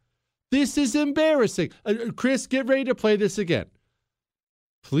embarrassing. This is embarrassing. Chris, get ready to play this again.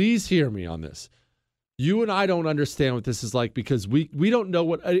 Please hear me on this. You and I don't understand what this is like because we don't know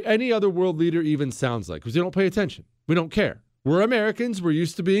what any other world leader even sounds like because we don't pay attention. We don't care. We're Americans. We're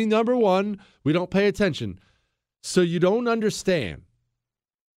used to being number one. We don't pay attention. So you don't understand.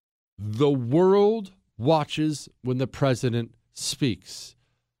 The world watches when the president speaks.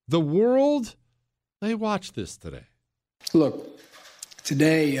 The world, they watch this today. Look,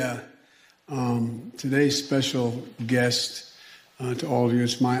 today, today's special guest to all of you,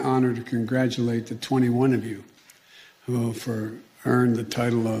 it's my honor to congratulate the 21 of you who earned the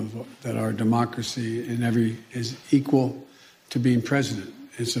title of that our democracy is equal to being president.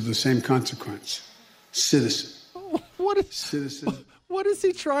 It's of the same consequence. Citizen. What is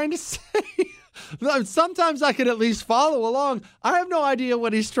he trying to say? Sometimes I can at least follow along. I have no idea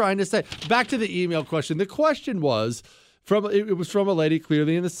what he's trying to say. Back to the email question. The question was from a lady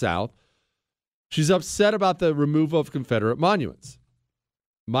clearly in the South. She's upset about the removal of Confederate monuments.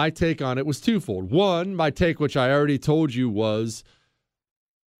 My take on it was twofold. One, my take, which I already told you, was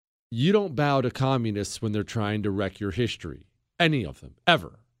you don't bow to communists when they're trying to wreck your history. Any of them,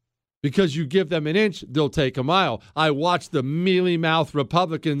 ever. Because you give them an inch, they'll take a mile. I watched the mealy-mouthed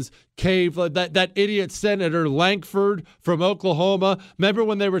Republicans cave. That idiot Senator Lankford from Oklahoma. Remember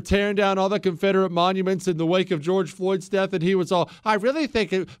when they were tearing down all the Confederate monuments in the wake of George Floyd's death? And he was all, I really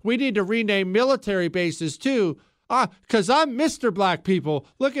think we need to rename military bases too. Because I'm Mr. Black people.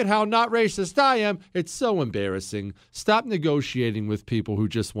 Look at how not racist I am. It's so embarrassing. Stop negotiating with people who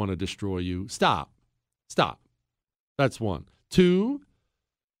just want to destroy you. Stop. That's one. Two,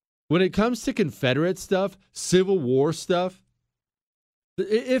 when it comes to Confederate stuff, Civil War stuff,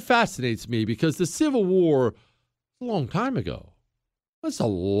 it fascinates me because the Civil War, a long time ago. That's a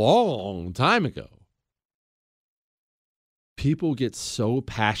long time ago. People get so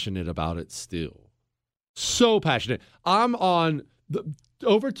passionate about it still. So passionate. I'm on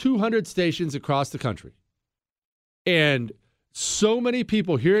over 200 stations across the country. And so many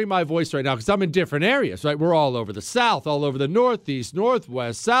people hearing my voice right now, because I'm in different areas, right? We're all over the South, all over the Northeast,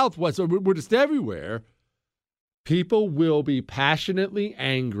 Northwest, Southwest. We're just everywhere. People will be passionately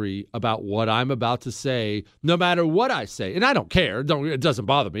angry about what I'm about to say, no matter what I say. And I don't care. It doesn't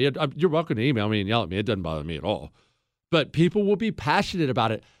bother me. You're welcome to email me and yell at me. It doesn't bother me at all. But people will be passionate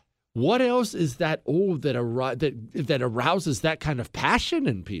about it. What else is that that arouses that kind of passion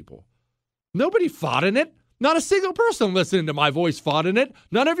in people? Nobody fought in it. Not a single person listening to my voice fought in it.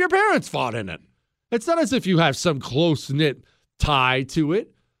 None of your parents fought in it. It's not as if you have some close-knit tie to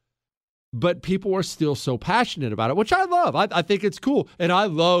it. But people are still so passionate about it, which I love. I think it's cool. And I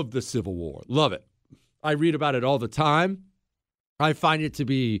love the Civil War. Love it. I read about it all the time. I find it to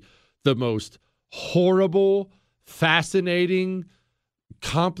be the most horrible, fascinating,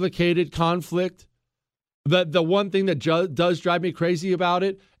 complicated conflict. The one thing that does drive me crazy about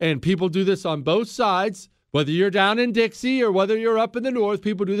it, and people do this on both sides, whether you're down in Dixie or whether you're up in the North,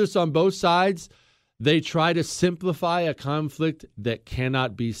 people do this on both sides. They try to simplify a conflict that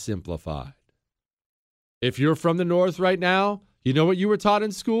cannot be simplified. If you're from the North right now, you know what you were taught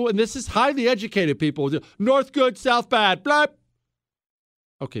in school? And this is highly educated people. North good, South bad, blah.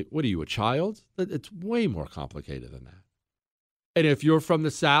 Okay, what are you, a child? It's way more complicated than that. And if you're from the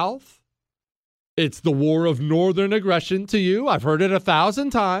South, It's the war of northern aggression to you. I've heard it 1,000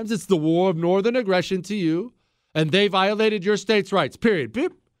 times. It's the war of northern aggression to you. And they violated your state's rights, period.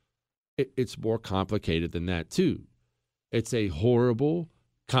 Beep. It's more complicated than that, too. It's a horrible,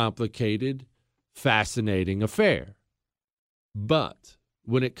 complicated, fascinating affair. But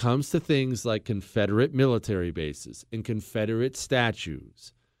when it comes to things like Confederate military bases and Confederate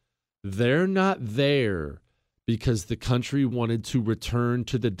statues, they're not there because the country wanted to return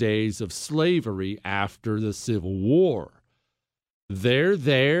to the days of slavery after the Civil War. They're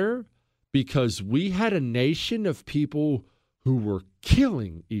there because we had a nation of people who were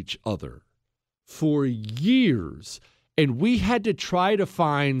killing each other for years, and we had to try to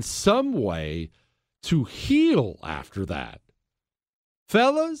find some way to heal after that.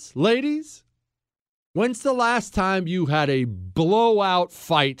 Fellas, ladies, when's the last time you had a blowout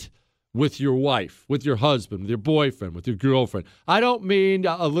fight with your wife, with your husband, with your boyfriend, with your girlfriend? I don't mean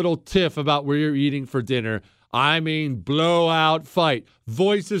a little tiff about where you're eating for dinner. I mean blowout fight.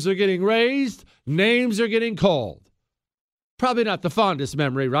 Voices are getting raised. Names are getting called. Probably not the fondest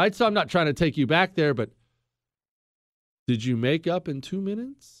memory, right? So I'm not trying to take you back there, but did you make up in 2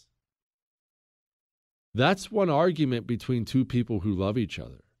 minutes? That's one argument between two people who love each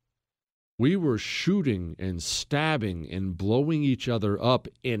other. We were shooting and stabbing and blowing each other up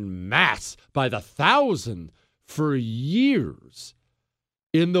en masse by the thousand for years.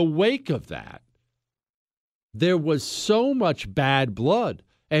 In the wake of that, there was so much bad blood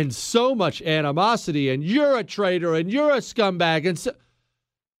and so much animosity, and you're a traitor and you're a scumbag. And so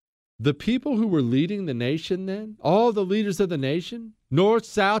the people who were leading the nation then, all the leaders of the nation, north,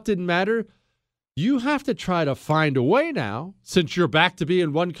 south, didn't matter. You have to try to find a way now, since you're back to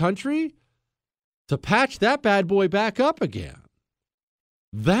being one country, to patch that bad boy back up again.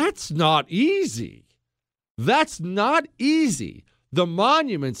 That's not easy. That's not easy. The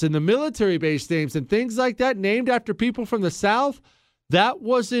monuments and the military base names and things like that named after people from the South, that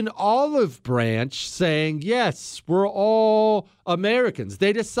was an olive branch saying, yes, we're all Americans.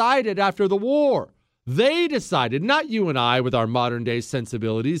 They decided after the war. They decided, not you and I with our modern day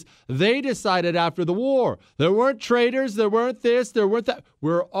sensibilities. They decided after the war. There weren't traitors. There weren't this. There weren't that.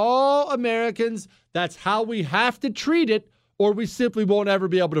 We're all Americans. That's how we have to treat it, or we simply won't ever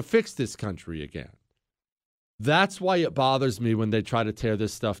be able to fix this country again. That's why it bothers me when they try to tear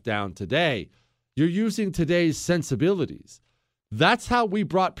this stuff down today. You're using today's sensibilities. That's how we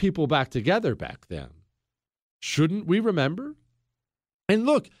brought people back together back then. Shouldn't we remember? And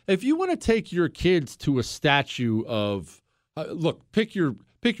look, if you want to take your kids to a statue of, pick your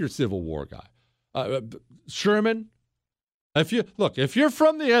Civil War guy, Sherman. If you're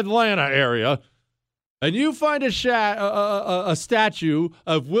from the Atlanta area and you find a statue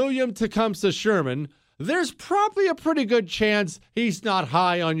of William Tecumseh Sherman, there's probably a pretty good chance he's not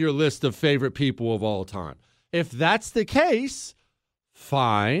high on your list of favorite people of all time. If that's the case,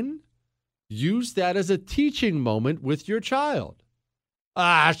 fine. Use that as a teaching moment with your child.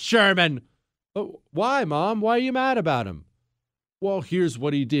 Sherman. Oh, why, Mom? Why are you mad about him? Well, here's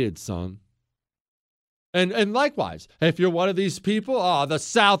what he did, son. And likewise, if you're one of these people, the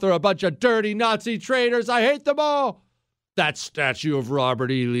South are a bunch of dirty Nazi traitors. I hate them all. That statue of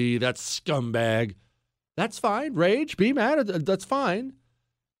Robert E. Lee, that scumbag. That's fine. Rage, be mad. That's fine.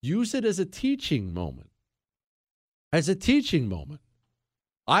 Use it as a teaching moment. As a teaching moment.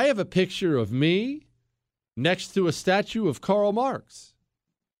 I have a picture of me next to a statue of Karl Marx.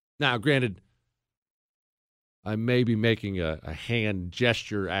 Now, granted, I may be making a hand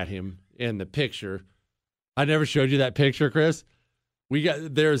gesture at him in the picture. I never showed you that picture, Chris.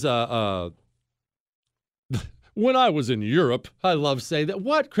 There's when I was in Europe, I love saying that.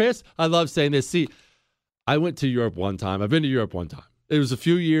 What, Chris? I love saying this. See, I went to Europe one time. I've been to Europe one time. It was a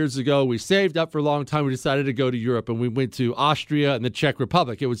few years ago. We saved up for a long time. We decided to go to Europe, and we went to Austria and the Czech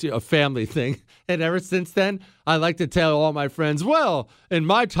Republic. It was a family thing. And ever since then, I like to tell all my friends, well, in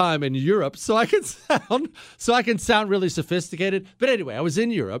my time in Europe, so I can sound really sophisticated. But anyway, I was in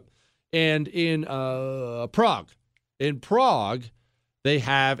Europe and in Prague. In Prague, they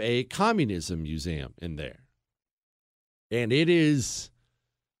have a communism museum in there. And it is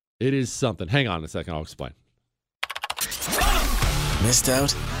something. Hang on a second, I'll explain. Missed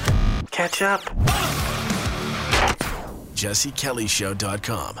out? Catch up.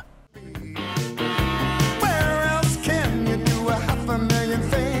 JesseKellyShow.com.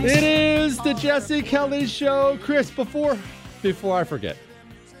 It is the Jesse Kelly Show. Chris, before I forget,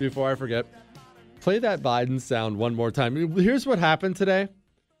 play that Biden sound one more time. Here's what happened today.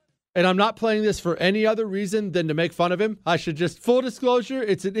 And I'm not playing this for any other reason than to make fun of him. I should just, full disclosure,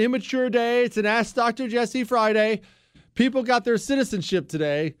 it's an immature day. It's an Ask Dr. Jesse Friday. People got their citizenship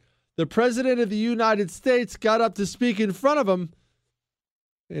today. the president of the United States got up to speak in front of him,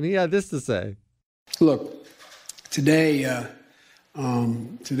 and he had this to say. Look, today's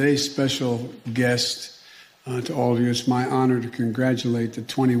special guest to all of you, it's my honor to congratulate the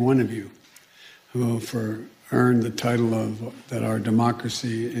 21 of you who for earned the title of that our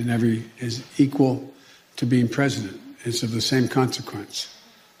democracy is equal to being president. It's of the same consequence.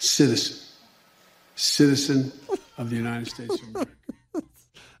 Citizen of the United States of America.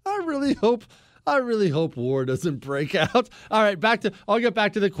 I really hope war doesn't break out. All right, I'll get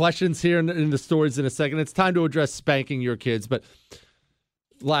back to the questions here in the stories in a second. It's time to address spanking your kids. But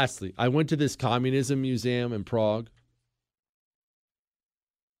lastly, I went to this communism museum in Prague.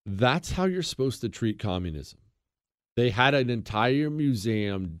 That's how you're supposed to treat communism. They had an entire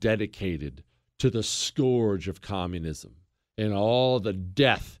museum dedicated to the scourge of communism and all the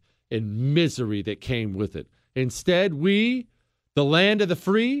death and misery that came with it. Instead, we, the land of the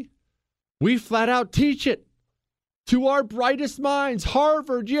free, we flat out teach it to our brightest minds.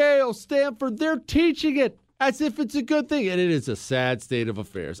 Harvard, Yale, Stanford, they're teaching it as if it's a good thing. And it is a sad state of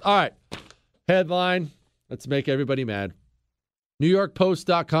affairs. All right, headline. Let's make everybody mad.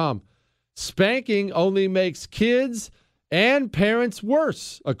 NewYorkPost.com. Spanking only makes kids and parents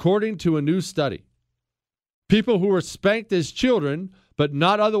worse, according to a new study. People who were spanked as children but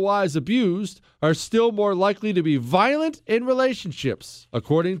not otherwise abused are still more likely to be violent in relationships,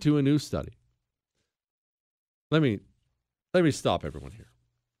 according to a new study. Let me stop everyone here.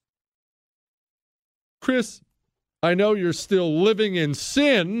 Chris, I know you're still living in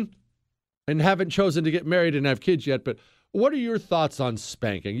sin and haven't chosen to get married and have kids yet, but what are your thoughts on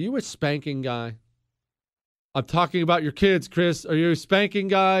spanking? Are you a spanking guy? I'm talking about your kids, Chris. Are you a spanking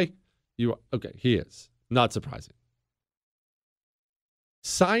guy? You are. Okay, he is. Not surprising.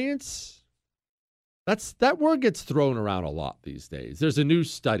 Science, that word gets thrown around a lot these days. There's a new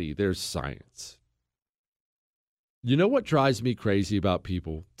study, there's science. You know what drives me crazy about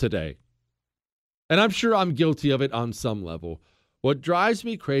people today? And I'm sure I'm guilty of it on some level. What drives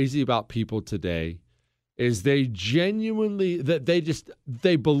me crazy about people today is they genuinely,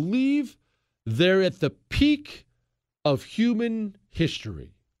 they believe they're at the peak of human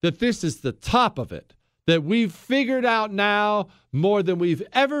history, that this is the top of it, that we've figured out now more than we've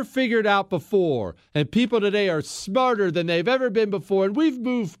ever figured out before. And people today are smarter than they've ever been before. And we've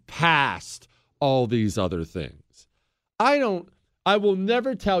moved past all these other things. I will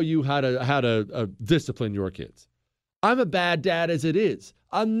never tell you how to discipline your kids. I'm a bad dad as it is.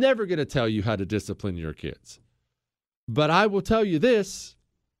 I'm never going to tell you how to discipline your kids. But I will tell you this.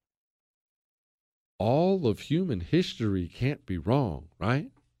 All of human history can't be wrong,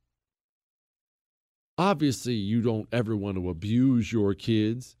 right? Obviously, you don't ever want to abuse your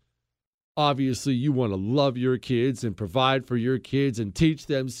kids. Obviously, you want to love your kids and provide for your kids and teach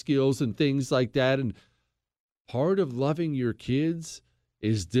them skills and things like that. And part of loving your kids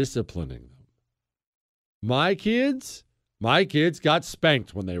is disciplining them. My kids got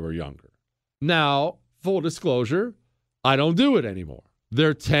spanked when they were younger. Now, full disclosure, I don't do it anymore.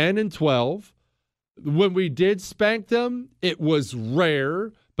 They're 10 and 12. When we did spank them, it was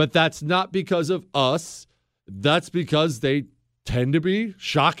rare. But that's not because of us. That's because they tend to be,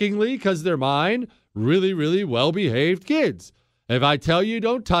 shockingly, because they're mine, really, really well-behaved kids. If I tell you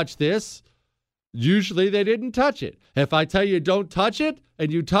don't touch this, usually they didn't touch it. If I tell you don't touch it,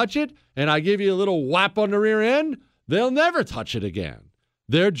 and you touch it, and I give you a little whap on the rear end, they'll never touch it again.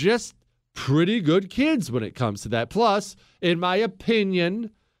 They're just pretty good kids when it comes to that. Plus, in my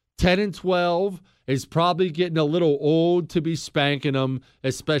opinion, 10 and 12 is probably getting a little old to be spanking them,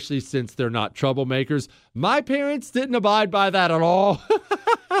 especially since they're not troublemakers. My parents didn't abide by that at all.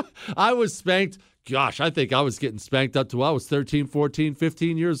 I was spanked. Gosh, I think I was getting spanked up to I was 13, 14,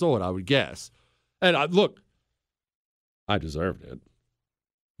 15 years old, I would guess. And look, I deserved it.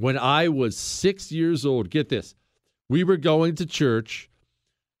 When I was 6 years old, get this, we were going to church.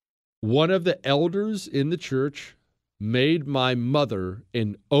 One of the elders in the church made my mother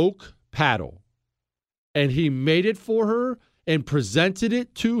an oak paddle. And he made it for her and presented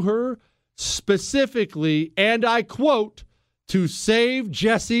it to her specifically, and I quote, to save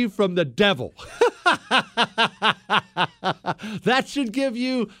Jesse from the devil. That should give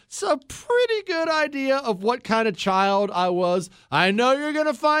you some pretty good idea of what kind of child I was. I know you're going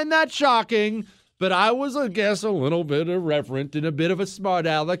to find that shocking, but I was, I guess, a little bit irreverent and a bit of a smart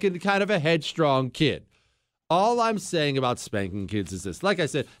aleck and kind of a headstrong kid. All I'm saying about spanking kids is this. Like I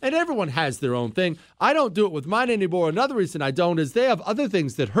said, and everyone has their own thing. I don't do it with mine anymore. Another reason I don't is they have other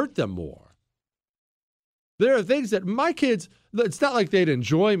things that hurt them more. There are things that my kids, it's not like they'd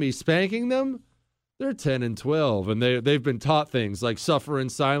enjoy me spanking them. They're 10 and 12, and they've been taught things like suffer in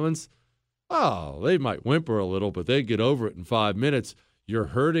silence. Oh, they might whimper a little, but they get over it in 5 minutes. You're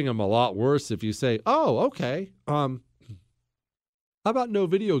hurting them a lot worse if you say, oh, okay, how about no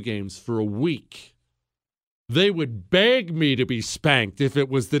video games for a week? They would beg me to be spanked if it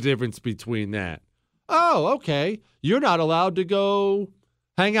was the difference between that. Oh, okay, you're not allowed to go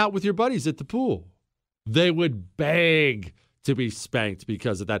hang out with your buddies at the pool. They would beg to be spanked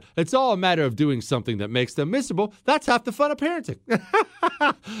because of that. It's all a matter of doing something that makes them miserable. That's half the fun of parenting.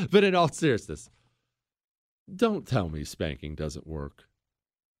 But in all seriousness, don't tell me spanking doesn't work.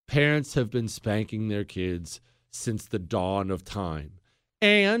 Parents have been spanking their kids since the dawn of time.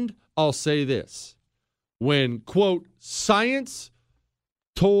 And I'll say this. When, quote, science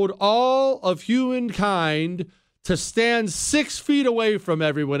told all of humankind to stand 6 feet away from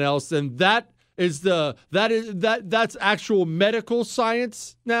everyone else, and that's actual medical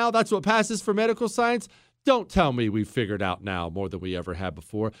science now. That's what passes for medical science. Don't tell me we've figured out now more than we ever had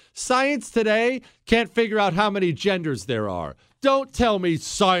before. Science today can't figure out how many genders there are. Don't tell me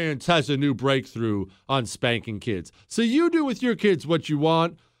science has a new breakthrough on spanking kids. So you do with your kids what you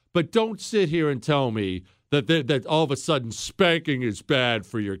want, but don't sit here and tell me that all of a sudden spanking is bad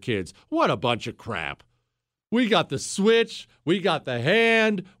for your kids. What a bunch of crap. We got the switch. We got the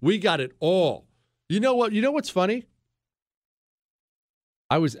hand. We got it all. You know what? You know what's funny?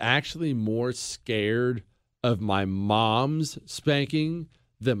 I was actually more scared of my mom's spanking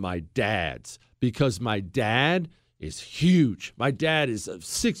than my dad's because my dad is huge. My dad is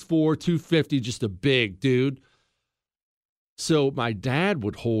 6'4", 250, just a big dude. So my dad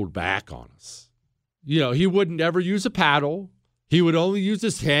would hold back on us. You know, he wouldn't ever use a paddle. He would only use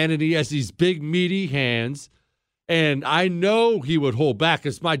his hand, and he has these big, meaty hands. And I know he would hold back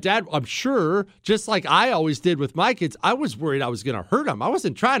because my dad, I'm sure, just like I always did with my kids, I was worried I was going to hurt him. I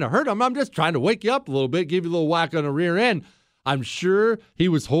wasn't trying to hurt him. I'm just trying to wake you up a little bit, give you a little whack on the rear end. I'm sure he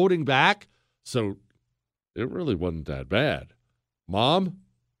was holding back. So it really wasn't that bad. Mom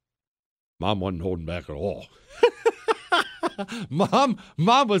wasn't holding back at all. Mom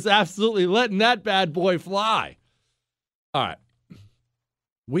was absolutely letting that bad boy fly. All right.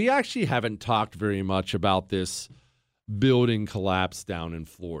 We actually haven't talked very much about this building collapse down in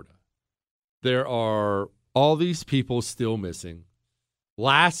Florida. There are all these people still missing.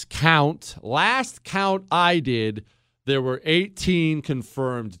 Last count I did, there were 18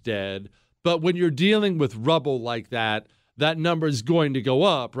 confirmed dead. But when you're dealing with rubble like that, that number is going to go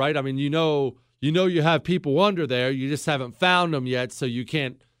up, right? I mean, you know you have people under there. You just haven't found them yet, so you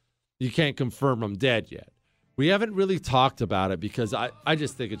can't confirm them dead yet. We haven't really talked about it because I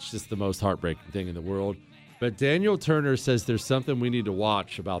just think it's just the most heartbreaking thing in the world. But Daniel Turner says there's something we need to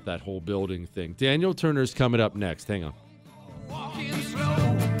watch about that whole building thing. Daniel Turner's coming up next. Hang on. Walking slow,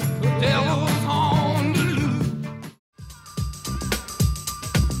 the devil's on the loose.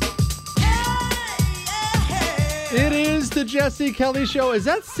 It is the Jesse Kelly Show. Is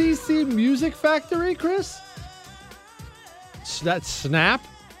that CC Music Factory, Chris? That Snap?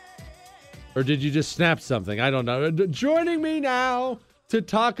 Or did you just snap something? I don't know. Joining me now to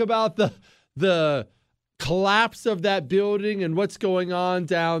talk about the collapse of that building and what's going on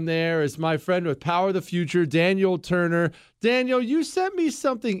down there is my friend with Power of the Future, Daniel Turner. Daniel, you sent me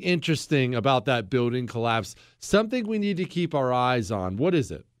something interesting about that building collapse, something we need to keep our eyes on. What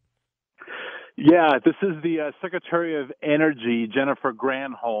is it? Yeah, this is the Secretary of Energy, Jennifer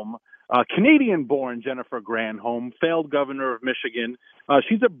Granholm, Canadian-born Jennifer Granholm, failed governor of Michigan.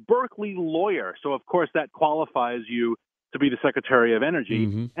 She's a Berkeley lawyer, so of course that qualifies you to be the Secretary of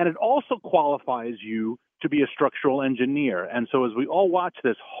Energy, and it also qualifies you to be a structural engineer. And so as we all watch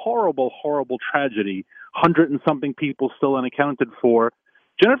this horrible, horrible tragedy, 100-and-something people still unaccounted for,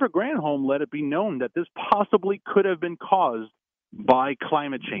 Jennifer Granholm let it be known that this possibly could have been caused by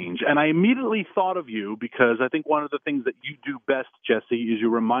climate change. And I immediately thought of you because I think one of the things that you do best, Jesse, is you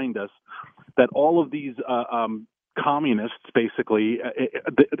remind us that all of these communists, basically,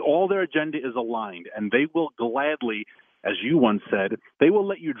 all their agenda is aligned, and they will gladly, as you once said, they will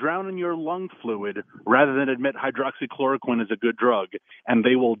let you drown in your lung fluid rather than admit hydroxychloroquine is a good drug. And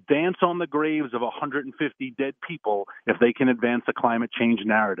they will dance on the graves of 150 dead people if they can advance a climate change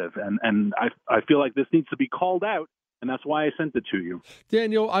narrative. And I feel like this needs to be called out. And that's why I sent it to you.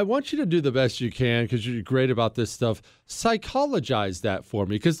 Daniel, I want you to do the best you can because you're great about this stuff. Psychologize that for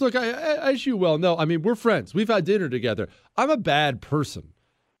me. Because, look, as you well know, I mean, we're friends. We've had dinner together. I'm a bad person.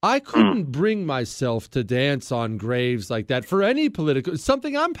 I couldn't bring myself to dance on graves like that for any political,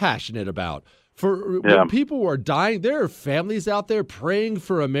 something I'm passionate about. When people are dying, there are families out there praying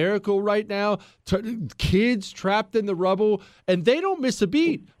for a miracle right now, kids trapped in the rubble, and they don't miss a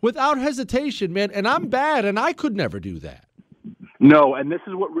beat without hesitation, man. And I'm bad, and I could never do that. No, and this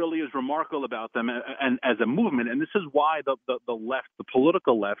is what really is remarkable about them and as a movement, and this is why the left, the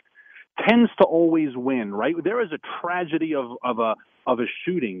political left, tends to always win, right? There is a tragedy of a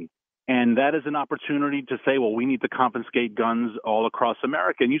shooting, and that is an opportunity to say, well, we need to confiscate guns all across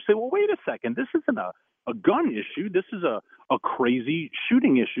America. And you say, well, wait a second, this isn't a gun issue. This is a crazy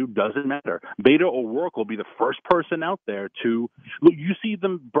shooting issue. Doesn't matter. Beto O'Rourke will be the first person out there to look. You see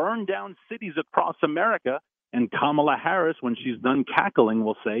them burn down cities across America. And Kamala Harris, when she's done cackling,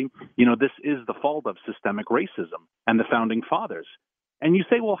 will say, this is the fault of systemic racism and the founding fathers. And you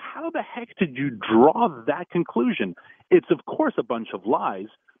say, well, how the heck did you draw that conclusion? It's, of course, a bunch of lies,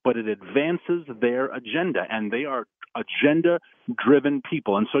 but it advances their agenda, and they are agenda-driven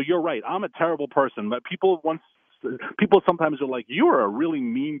people. And so you're right. I'm a terrible person, but people sometimes are like, you're a really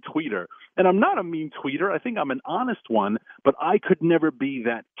mean tweeter. And I'm not a mean tweeter. I think I'm an honest one, but I could never be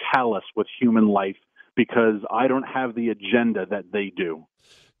that callous with human life, because I don't have the agenda that they do.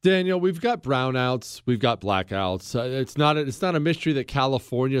 Daniel, we've got brownouts, we've got blackouts. It's not a mystery that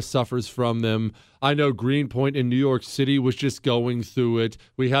California suffers from them. I know Greenpoint in New York City was just going through it.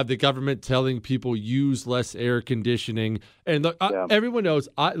 We have the government telling people use less air conditioning. And look, everyone knows,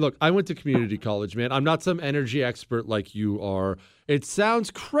 I went to community college, man. I'm not some energy expert like you are. It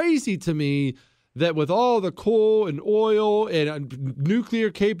sounds crazy to me that with all the coal and oil and nuclear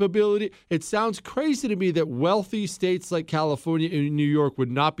capability, it sounds crazy to me that wealthy states like California and New York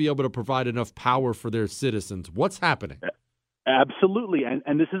would not be able to provide enough power for their citizens. What's happening? Absolutely,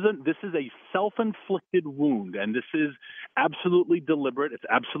 and this is a self-inflicted wound, and this is absolutely deliberate. It's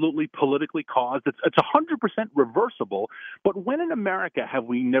absolutely politically caused. It's 100% reversible. But when in America have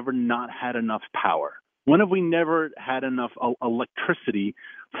we never not had enough power? When have we never had enough electricity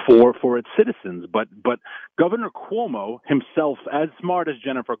for its citizens? But Governor Cuomo himself, as smart as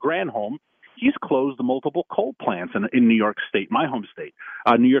Jennifer Granholm, he's closed multiple coal plants in New York State, my home state.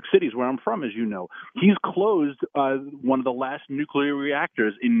 New York City is where I'm from, as you know. He's closed one of the last nuclear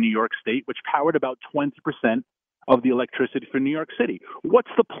reactors in New York State, which powered about 20% of the electricity for New York City. What's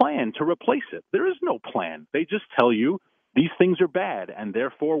the plan to replace it? There is no plan. They just tell you these things are bad, and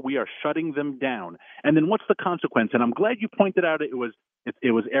therefore we are shutting them down. And then what's the consequence? And I'm glad you pointed out it was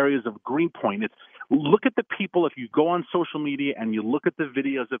areas of Greenpoint. Look at the people. If you go on social media and you look at the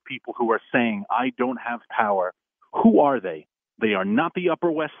videos of people who are saying, I don't have power, who are they? They are not the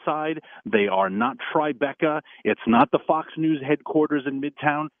Upper West Side. They are not Tribeca. It's not the Fox News headquarters in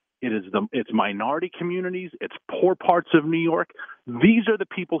Midtown. It's minority communities. It's poor parts of New York. These are the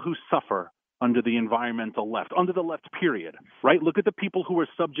people who suffer under the environmental left, under the left period, right? Look at the people who are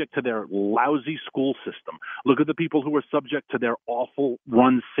subject to their lousy school system. Look at the people who are subject to their awful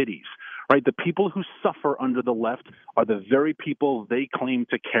run cities, right? The people who suffer under the left are the very people they claim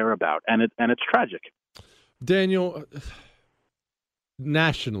to care about, and it's tragic. Daniel,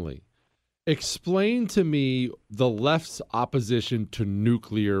 nationally, explain to me the left's opposition to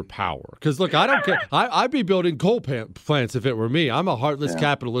nuclear power. Because, look, I don't care. I'd be building coal plants if it were me. I'm a heartless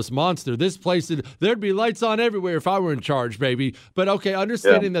capitalist monster. This place, there'd be lights on everywhere if I were in charge, baby. But, okay,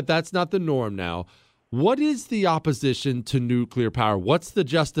 understanding that that's not the norm now, what is the opposition to nuclear power? What's the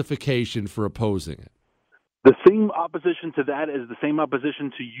justification for opposing it? The same opposition to that is the same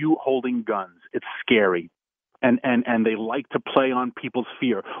opposition to you holding guns. It's scary. And they like to play on people's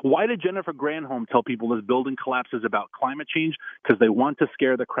fear. Why did Jennifer Granholm tell people this building collapse is about climate change? Because they want to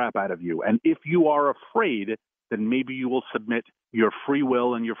scare the crap out of you. And if you are afraid, then maybe you will submit your free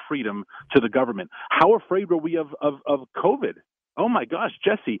will and your freedom to the government. How afraid were we of COVID? Oh, my gosh,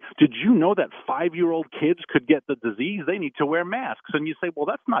 Jesse, did you know that 5-year-old kids could get the disease? They need to wear masks. And you say, well,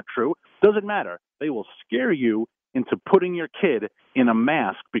 that's not true. Doesn't matter. They will scare you into putting your kid in a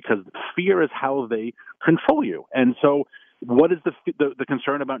mask because fear is how they control you. And so what is the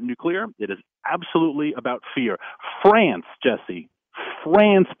concern about nuclear? It is absolutely about fear. France, Jesse,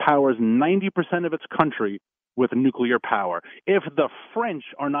 France powers 90% of its country with nuclear power. If the French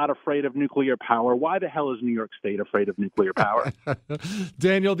are not afraid of nuclear power, why the hell is New York State afraid of nuclear power?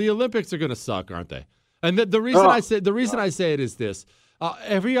 Daniel, the Olympics are going to suck, aren't they? And the reason I say it is this.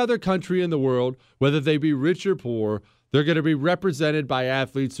 Every other country in the world, whether they be rich or poor, they're going to be represented by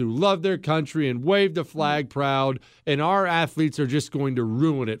athletes who love their country and wave the flag proud. And our athletes are just going to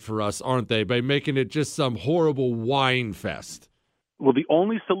ruin it for us, aren't they, by making it just some horrible wine fest? Well, the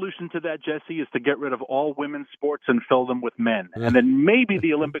only solution to that, Jesse, is to get rid of all women's sports and fill them with men. And then maybe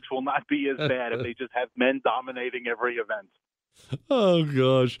the Olympics will not be as bad if they just have men dominating every event. Oh,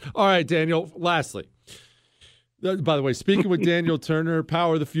 gosh. All right, Daniel, lastly. By the way, speaking with Daniel Turner,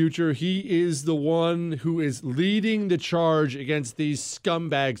 Power of the Future, he is the one who is leading the charge against these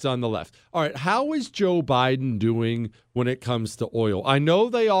scumbags on the left. All right, how is Joe Biden doing when it comes to oil? I know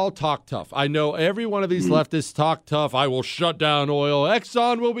they all talk tough. I know every one of these leftists talk tough. I will shut down oil.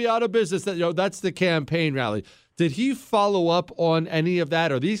 Exxon will be out of business. That's the campaign rally. Did he follow up on any of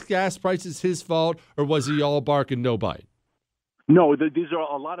that? Are these gas prices his fault, or was he all bark and no bite? No,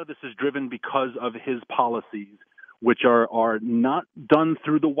 a lot of this is driven because of his policies, which are not done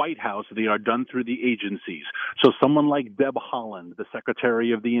through the White House. They are done through the agencies. So someone like Deb Haaland, the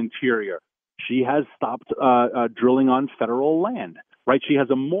Secretary of the Interior, she has stopped drilling on federal land, right? She has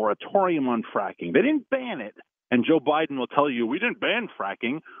a moratorium on fracking. They didn't ban it. And Joe Biden will tell you, we didn't ban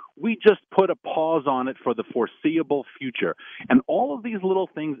fracking. We just put a pause on it for the foreseeable future. And all of these little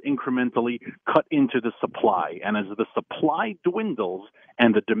things incrementally cut into the supply. And as the supply dwindles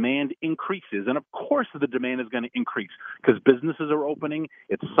and the demand increases, and of course the demand is going to increase because businesses are opening.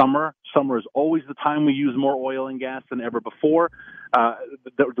 It's summer. Summer is always the time we use more oil and gas than ever before.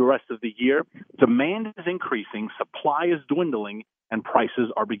 The rest of the year, demand is increasing, supply is dwindling, and prices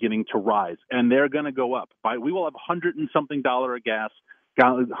are beginning to rise. And they're going to go up. We will have $100 and something a gas,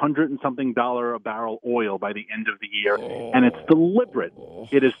 $100 and something a barrel oil by the end of the year. And it's deliberate.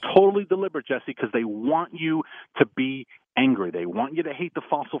 It is totally deliberate, Jesse, because they want you to be angry. They want you to hate the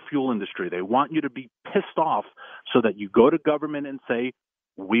fossil fuel industry. They want you to be pissed off so that you go to government and say,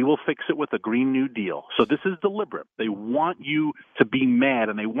 we will fix it with a Green New Deal. So this is deliberate. They want you to be mad,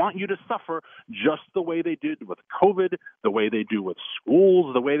 and they want you to suffer just the way they did with COVID, the way they do with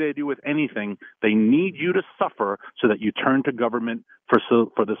schools, the way they do with anything. They need you to suffer so that you turn to government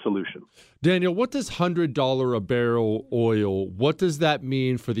for the solution. Daniel, what does $100 a barrel oil, what does that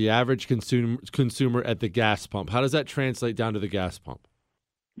mean for the average consumer at the gas pump? How does that translate down to the gas pump?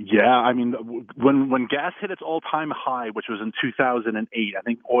 Yeah, I mean, when gas hit its all-time high, which was in 2008, I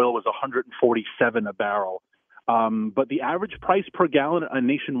think oil was $147 a barrel. But the average price per gallon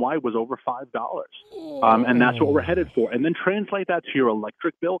nationwide was over $5. And that's what we're headed for. And then translate that to your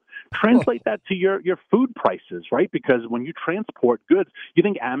electric bill. Translate that to your food prices, right? Because when you transport goods, you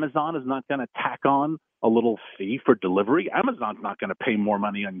think Amazon is not going to tack on a little fee for delivery? Amazon's not going to pay more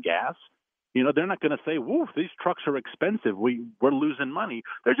money on gas. You know, they're not going to say, woof, these trucks are expensive. We're losing money.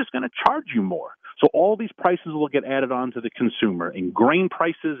 They're just going to charge you more. So all these prices will get added on to the consumer. And grain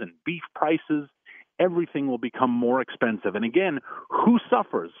prices and beef prices, everything will become more expensive. And again, who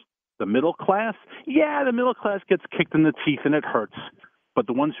suffers? The middle class? Yeah, the middle class gets kicked in the teeth and it hurts. But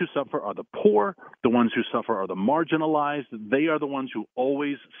the ones who suffer are the poor. The ones who suffer are the marginalized. They are the ones who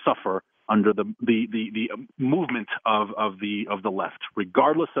always suffer under the movement of the left,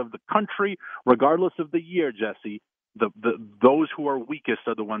 regardless of the country, regardless of the year, Jesse. Those who are weakest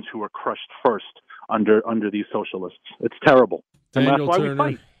are the ones who are crushed first under these socialists. It's terrible. And that's why we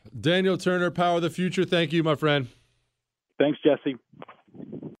fight. Daniel Turner, Power of the Future. Thank you, my friend. Thanks, Jesse.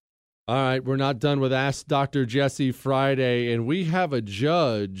 All right, we're not done with Ask Dr. Jesse Friday, and we have a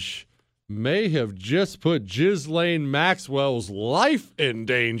judge may have just put Ghislaine Maxwell's life in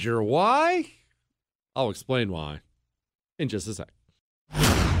danger. Why? I'll explain why in just a sec.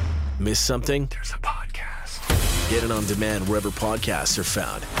 Miss something? There's a podcast. Get it on demand wherever podcasts are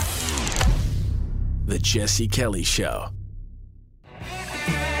found. The Jesse Kelly Show.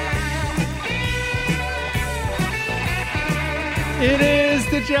 It is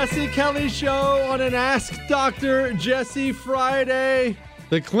the Jesse Kelly Show on an Ask Dr. Jesse Friday.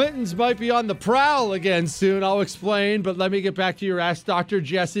 The Clintons might be on the prowl again soon. I'll explain, but let me get back to your Ask Dr.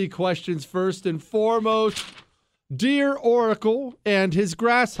 Jesse questions first and foremost. Dear Oracle and his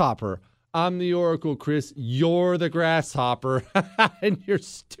grasshopper. I'm the Oracle, Chris. You're the grasshopper. And your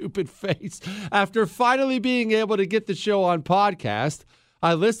stupid face. After finally being able to get the show on podcast,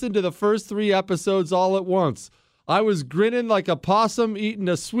 I listened to the first 3 episodes all at once. I was grinning like a possum eating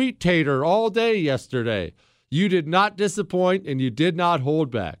a sweet tater all day yesterday. You did not disappoint, and you did not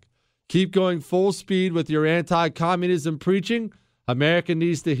hold back. Keep going full speed with your anti-communism preaching. America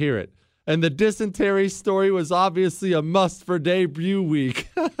needs to hear it. And the dysentery story was obviously a must for debut week.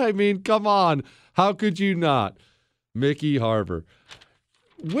 I mean, come on. How could you not? Mickey Harbor.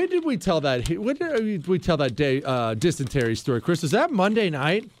 When did we tell that? When did we tell that dysentery story, Chris? Was that Monday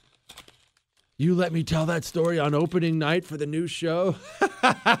night? You let me tell that story on opening night for the new show?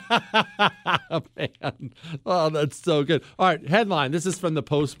 Man. Oh, that's so good. All right, headline. This is from the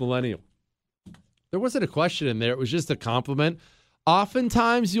Post Millennial. There wasn't a question in there. It was just a compliment.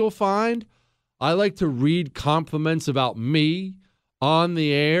 Oftentimes you'll find I like to read compliments about me on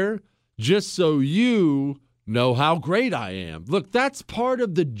the air just so you know how great I am. Look, that's part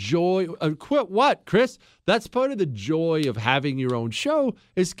of the joy. What, Chris? That's part of the joy of having your own show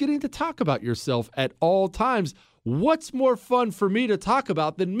is getting to talk about yourself at all times. What's more fun for me to talk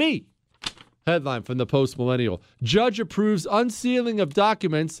about than me? Headline from the Post Millennial. Judge approves unsealing of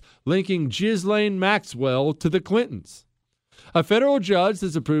documents linking Ghislaine Maxwell to the Clintons. A federal judge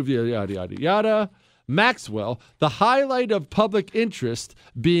has approved yada, yada, yada. Maxwell, the highlight of public interest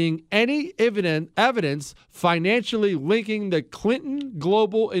being any evidence financially linking the Clinton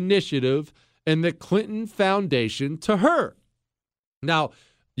Global Initiative and the Clinton Foundation to her. Now,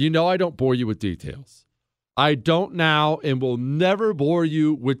 you know I don't bore you with details. I don't now and will never bore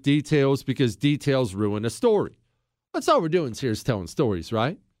you with details because details ruin a story. That's all we're doing here is telling stories,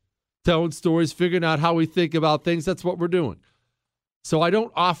 right? Telling stories, figuring out how we think about things. That's what we're doing. So I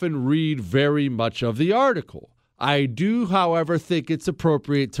don't often read very much of the article. I do, however, think it's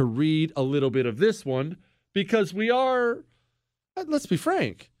appropriate to read a little bit of this one because we are, let's be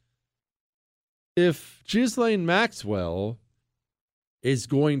frank, if Ghislaine Maxwell is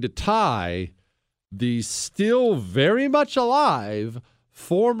going to tie the still very much alive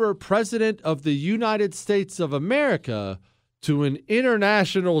former president of the United States of America to an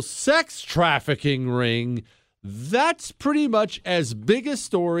international sex trafficking ring, that's pretty much as big a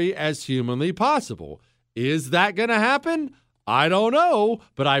story as humanly possible. Is that going to happen? I don't know,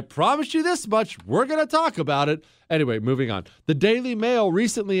 but I promise you this much, we're going to talk about it. Anyway, moving on. The Daily Mail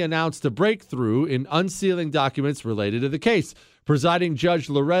recently announced a breakthrough in unsealing documents related to the case. Presiding Judge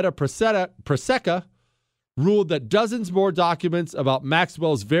Loretta Prosecca ruled that dozens more documents about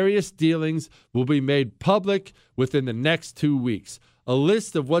Maxwell's various dealings will be made public within the next 2 weeks. A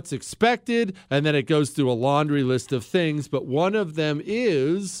list of what's expected, and then it goes through a laundry list of things, but one of them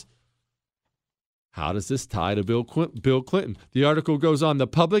is, how does this tie to Bill Clinton? The article goes on, the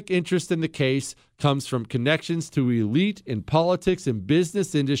public interest in the case comes from connections to elite in politics and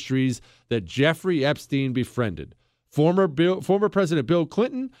business industries that Jeffrey Epstein befriended. Former President Bill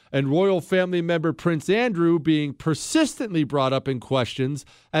Clinton and royal family member Prince Andrew being persistently brought up in questions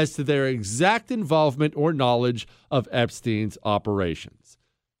as to their exact involvement or knowledge of Epstein's operations.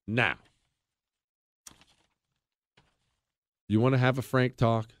 Now, you want to have a frank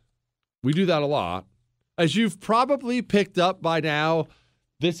talk? We do that a lot. As you've probably picked up by now,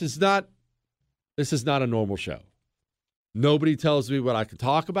 this is not a normal show. Nobody tells me what I can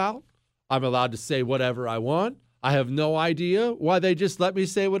talk about. I'm allowed to say whatever I want. I have no idea why they just let me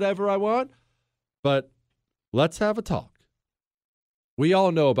say whatever I want, but let's have a talk. We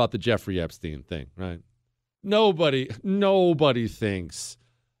all know about the Jeffrey Epstein thing, right? Nobody thinks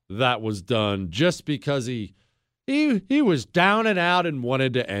that was done just because he was down and out and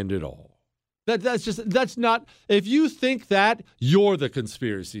wanted to end it all. That's not, if you think that, you're the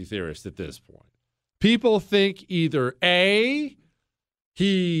conspiracy theorist at this point. People think either A,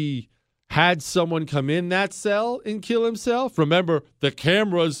 he had someone come in that cell and kill himself. Remember, the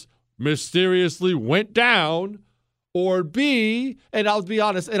cameras mysteriously went down. Or B, and I'll be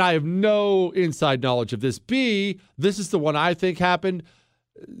honest, and I have no inside knowledge of this, B, this is the one I think happened.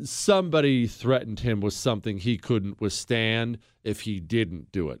 Somebody threatened him with something he couldn't withstand if he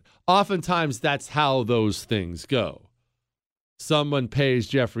didn't do it. Oftentimes, that's how those things go. Someone pays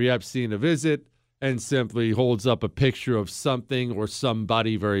Jeffrey Epstein a visit and simply holds up a picture of something or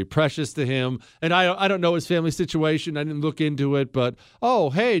somebody very precious to him. And I don't know his family situation. I didn't look into it, but,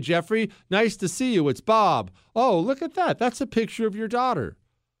 oh, hey, Jeffrey, nice to see you. It's Bob. Oh, look at that. That's a picture of your daughter.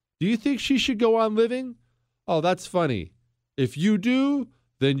 Do you think she should go on living? Oh, that's funny. If you do,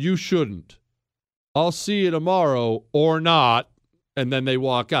 then you shouldn't. I'll see you tomorrow or not. And then they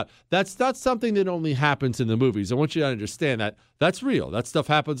walk out. That's not something that only happens in the movies. I want you to understand that. That's real. That stuff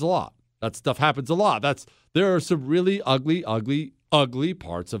happens a lot. There are some really ugly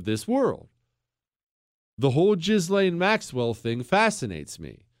parts of this world. The whole Ghislaine Maxwell thing fascinates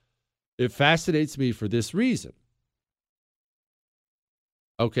me. It fascinates me for this reason.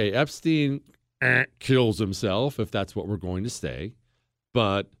 Okay, Epstein kills himself, if that's what we're going to say.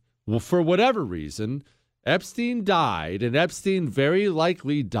 But for whatever reason, Epstein died, and Epstein very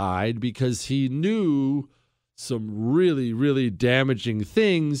likely died because he knew some really, really damaging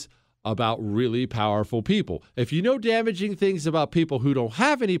things about really powerful people. If you know damaging things about people who don't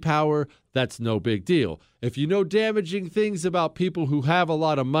have any power, that's no big deal. If you know damaging things about people who have a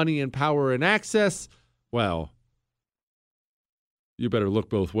lot of money and power and access, well, you better look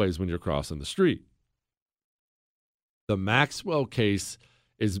both ways when you're crossing the street. The Maxwell case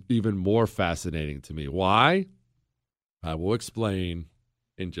is even more fascinating to me. Why? I will explain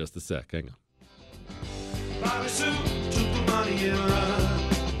in just a sec. Hang on.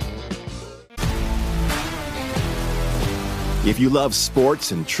 If you love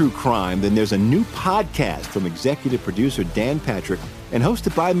sports and true crime, then there's a new podcast from executive producer Dan Patrick and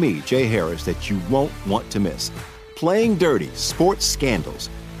hosted by me, Jay Harris, that you won't want to miss. Playing Dirty: Sports Scandals.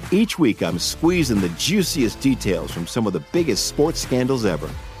 Each week, I'm squeezing the juiciest details from some of the biggest sports scandals ever.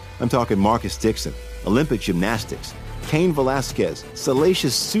 I'm talking Marcus Dixon, Olympic gymnastics, Cain Velasquez,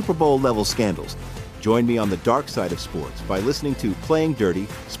 salacious Super Bowl-level scandals. Join me on the dark side of sports by listening to Playing Dirty: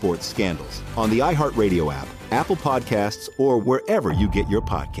 Sports Scandals on the iHeartRadio app, Apple Podcasts, or wherever you get your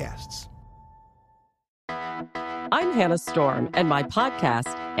podcasts. I'm Hannah Storm, and my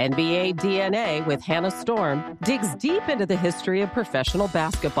podcast, NBA DNA with Hannah Storm, digs deep into the history of professional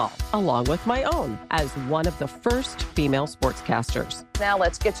basketball, along with my own, as one of the first female sportscasters. Now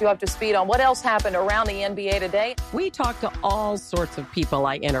let's get you up to speed on what else happened around the NBA today. We talked to all sorts of people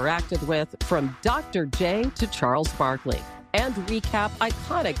I interacted with, from Dr. J to Charles Barkley, and recap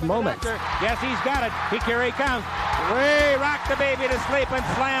iconic moments. Yes, he's got it. Here he comes. Way rock the baby to sleep and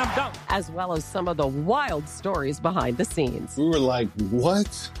slam dunk. As well as some of the wild stories behind the scenes. We were like,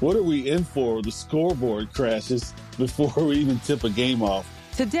 what? What are we in for? The scoreboard crashes before we even tip a game off.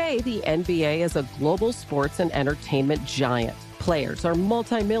 Today, the NBA is a global sports and entertainment giant. Players are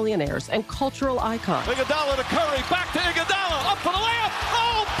multimillionaires and cultural icons. Iguodala to Curry, back to Iguodala, up for the layup.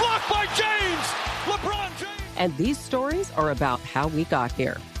 Oh, blocked by James. LeBron James. And these stories are about how we got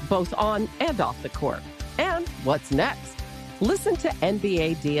here, both on and off the court. And what's next? Listen to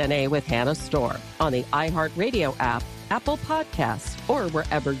NBA DNA with Hannah Storm on the iHeartRadio app, Apple Podcasts, or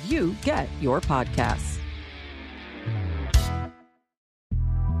wherever you get your podcasts.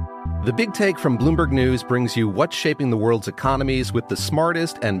 The Big Take from Bloomberg News brings you what's shaping the world's economies with the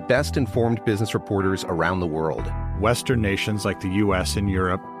smartest and best-informed business reporters around the world. Western nations like the U.S. and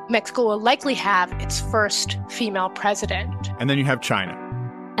Europe. Mexico will likely have its first female president. And then you have China.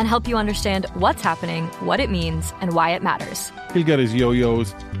 And help you understand what's happening, what it means, and why it matters. He'll get his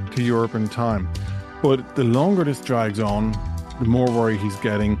yo-yos to Europe in time. But the longer this drags on, the more worry he's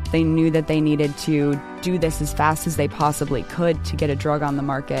getting. They knew that they needed to do this as fast as they possibly could to get a drug on the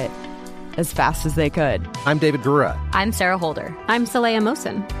market as fast as they could. I'm David Gura. I'm Sarah Holder. I'm Saleha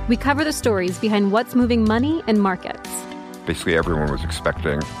Mohsen. We cover the stories behind what's moving money and markets. Basically, everyone was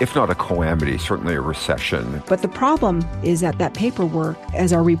expecting, if not a calamity, certainly a recession. But the problem is that paperwork,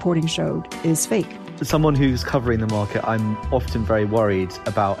 as our reporting showed, is fake. As someone who's covering the market, I'm often very worried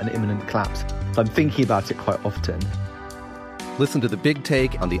about an imminent collapse. So I'm thinking about it quite often. Listen to The Big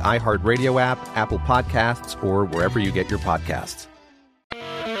Take on the iHeartRadio app, Apple Podcasts, or wherever you get your podcasts.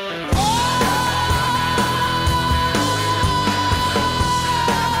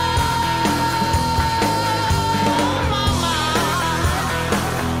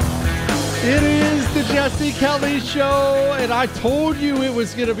 It is the Jesse Kelly Show, and I told you it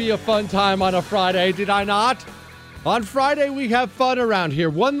was going to be a fun time on a Friday, did I not? On Friday, we have fun around here.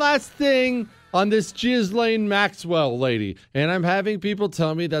 One last thing on this Ghislaine Maxwell lady, and I'm having people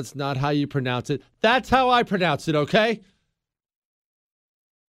tell me that's not how you pronounce it. That's how I pronounce it, okay?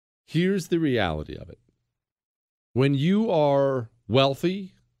 Here's the reality of it. When you are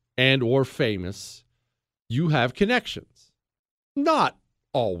wealthy and or famous, you have connections. Not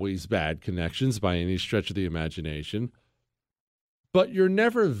always bad connections by any stretch of the imagination, but you're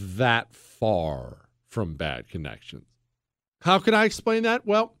never that far from bad connections. How can I explain that?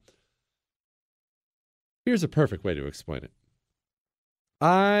 Well, here's a perfect way to explain it.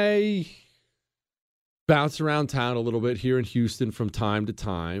 I bounce around town a little bit here in Houston from time to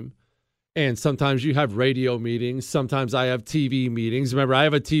time, and sometimes you have radio meetings. Sometimes I have TV meetings. Remember, I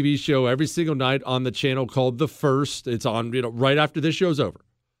have a TV show every single night on the channel called The First. It's on, right after this show's over.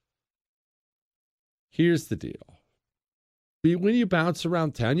 Here's the deal. When you bounce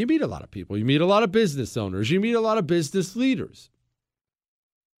around town, you meet a lot of people. You meet a lot of business owners. You meet a lot of business leaders.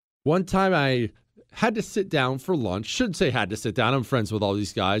 One time I had to sit down for lunch. Shouldn't say had to sit down. I'm friends with all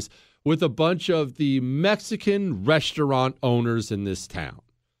these guys. With a bunch of the Mexican restaurant owners in this town.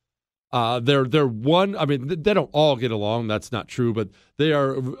 They're one, I mean, they don't all get along. That's not true, but they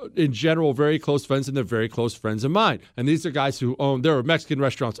are, in general, very close friends, and they're very close friends of mine. And these are guys who own, there are Mexican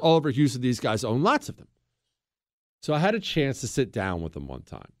restaurants all over Houston. These guys own lots of them. So I had a chance to sit down with them one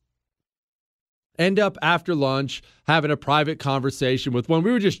time. End up after lunch having a private conversation with one.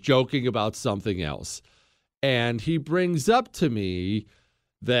 We were just joking about something else. And he brings up to me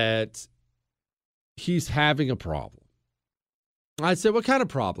that he's having a problem. I said, what kind of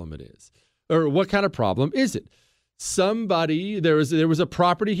problem it is? Or what kind of problem is it? Somebody, there was a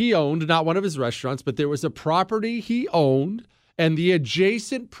property he owned, not one of his restaurants, but there was a property he owned, and the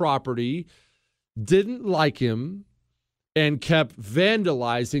adjacent property didn't like him and kept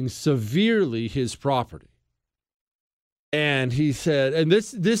vandalizing severely his property. And he said, and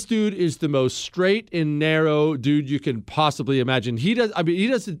this dude is the most straight and narrow dude you can possibly imagine. He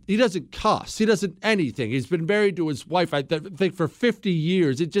doesn't cuss. He doesn't anything. He's been married to his wife, I think, for 50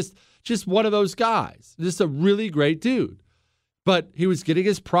 years. It's just one of those guys. Just a really great dude. But he was getting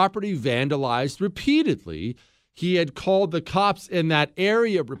his property vandalized repeatedly. He had called the cops in that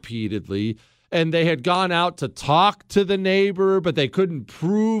area repeatedly, and they had gone out to talk to the neighbor, but they couldn't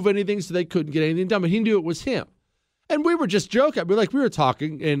prove anything, so they couldn't get anything done. But he knew it was him. And we were just joking. We were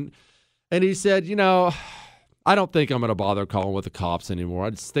talking, and he said, I don't think I'm going to bother calling with the cops anymore. I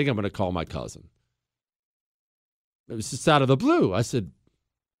just think I'm going to call my cousin. It was just out of the blue. I said,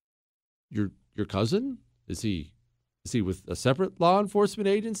 your cousin? Is he with a separate law enforcement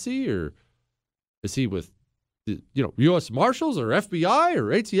agency, or is he with U.S. Marshals or FBI or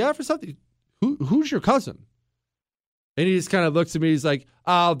ATF or something? Who's your cousin? And he just kind of looks at me. He's like,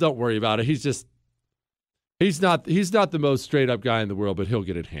 "Oh, don't worry about it. He's not the most straight up guy in the world, but he'll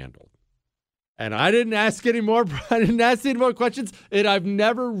get it handled." And I didn't ask any more. I didn't ask any more questions, and I've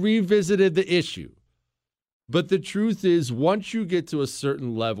never revisited the issue. But the truth is, once you get to a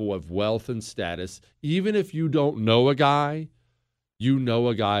certain level of wealth and status, even if you don't know a guy, you know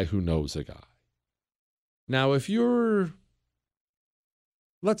a guy who knows a guy. Now,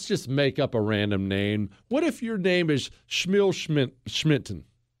 let's just make up a random name. What if your name is Schmiel Schminton?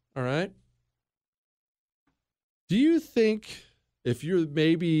 All right? Do you think if you're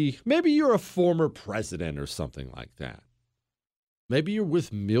maybe you're a former president or something like that? Maybe you're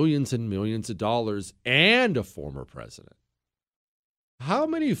with millions and millions of dollars and a former president. How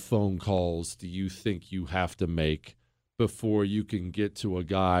many phone calls do you think you have to make before you can get to a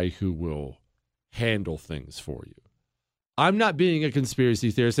guy who will handle things for you? I'm not being a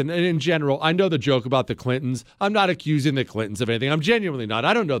conspiracy theorist, and in general, I know the joke about the Clintons. I'm not accusing the Clintons of anything. I'm genuinely not.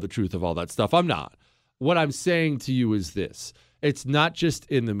 I don't know the truth of all that stuff. I'm not. What I'm saying to you is this. It's not just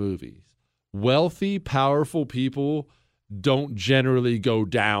in the movies. Wealthy, powerful people don't generally go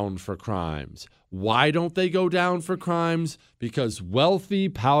down for crimes. Why don't they go down for crimes? Because wealthy,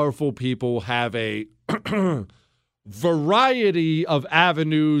 powerful people have a variety of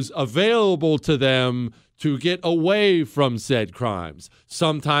avenues available to them to get away from said crimes.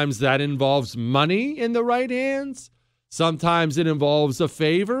 Sometimes that involves money in the right hands. Sometimes it involves a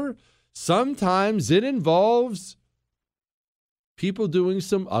favor. Sometimes it involves people doing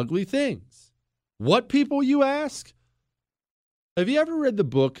some ugly things. What people, you ask? Have you ever read the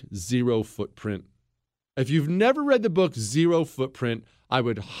book Zero Footprint? If you've never read the book Zero Footprint, I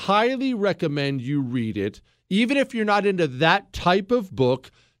would highly recommend you read it, even if you're not into that type of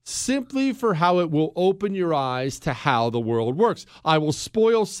book, simply for how it will open your eyes to how the world works. I will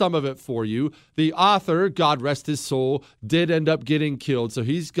spoil some of it for you. The author, God rest his soul, did end up getting killed, so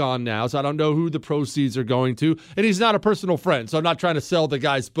he's gone now, so I don't know who the proceeds are going to, and he's not a personal friend, so I'm not trying to sell the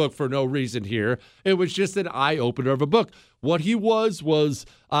guy's book for no reason here. It was just an eye-opener of a book. What he was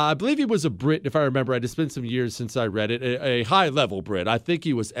I believe he was a Brit, if I remember right. It's been some years since I read it, a high-level Brit. I think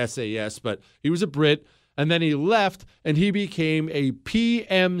he was SAS, but he was a Brit. And then he left, and he became a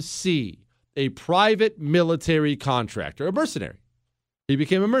PMC, a private military contractor, a mercenary. He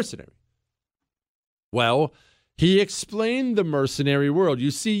became a mercenary. Well, he explained the mercenary world.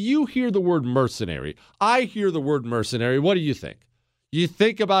 You see, you hear the word mercenary. I hear the word mercenary. What do you think? You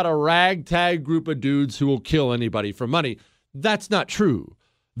think about a ragtag group of dudes who will kill anybody for money. That's not true.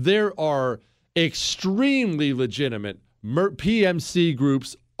 There are extremely legitimate PMC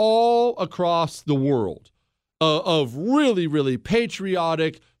groups all across the world of really, really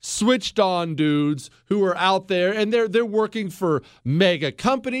patriotic, switched-on dudes who are out there, and they're working for mega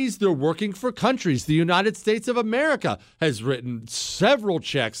companies. They're working for countries. The United States of America has written several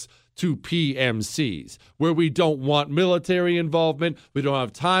checks to PMCs where we don't want military involvement. We don't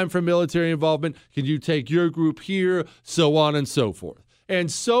have time for military involvement. Can you take your group here? So on and so forth.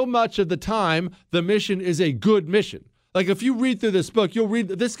 And so much of the time, the mission is a good mission. Like, if you read through this book, you'll read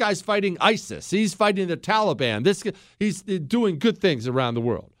this guy's fighting ISIS. He's fighting the Taliban. He's doing good things around the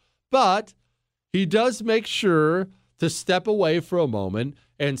world. But he does make sure to step away for a moment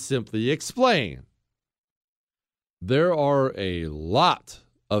and simply explain. There are a lot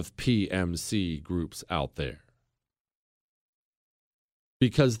of PMC groups out there.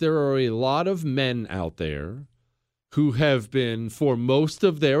 Because there are a lot of men out there who have been, for most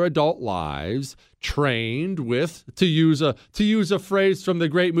of their adult lives, trained with, to use a phrase from the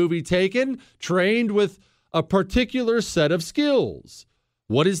great movie Taken, trained with a particular set of skills.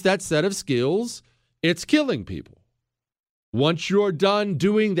 What is that set of skills? It's killing people. Once you're done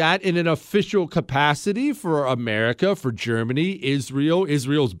doing that in an official capacity for America, for Germany,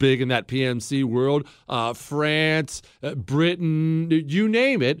 Israel's big in that PMC world, France, Britain, you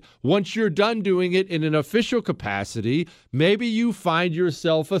name it. Once you're done doing it in an official capacity, maybe you find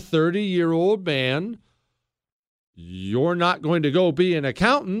yourself a 30-year-old man. You're not going to go be an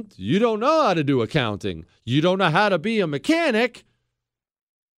accountant. You don't know how to do accounting. You don't know how to be a mechanic.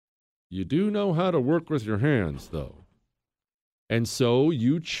 You do know how to work with your hands, though. And so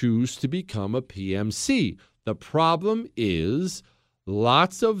you choose to become a PMC. The problem is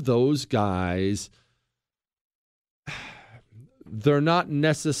lots of those guys, they're not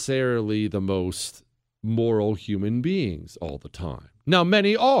necessarily the most moral human beings all the time. Now,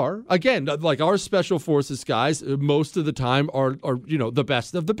 many are. Again, like our special forces guys, most of the time are the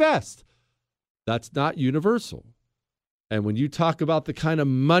best of the best. That's not universal. And when you talk about the kind of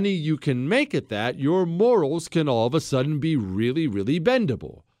money you can make at that, your morals can all of a sudden be really, really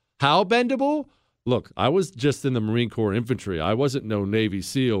bendable. How bendable? Look, I was just in the Marine Corps infantry. I wasn't no Navy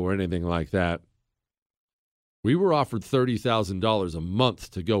SEAL or anything like that. We were offered $30,000 a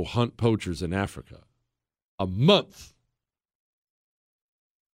month to go hunt poachers in Africa. A month.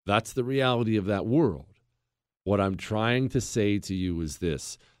 That's the reality of that world. What I'm trying to say to you is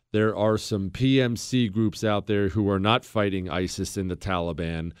this. There are some PMC groups out there who are not fighting ISIS and the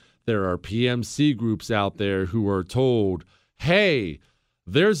Taliban. There are PMC groups out there who are told, hey,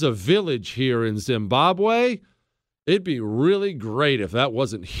 there's a village here in Zimbabwe. It'd be really great if that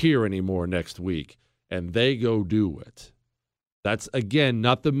wasn't here anymore next week. And they go do it. That's, again,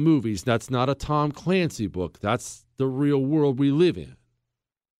 not the movies. That's not a Tom Clancy book. That's the real world we live in.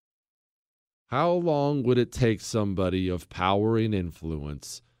 How long would it take somebody of power and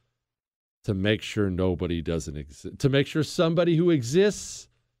influence to make sure nobody doesn't exist, to make sure somebody who exists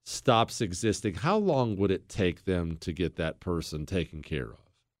stops existing? How long would it take them to get that person taken care of?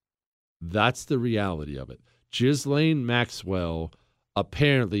 That's the reality of it. Ghislaine Maxwell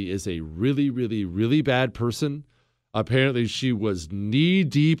apparently is a really, really, really bad person. Apparently she was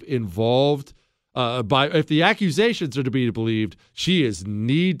knee-deep involved. If the accusations are to be believed, she is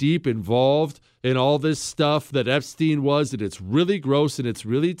knee-deep involved in all this stuff that Epstein was, and it's really gross and it's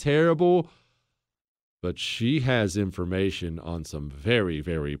really terrible. But she has information on some very,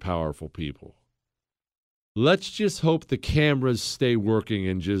 very powerful people. Let's just hope the cameras stay working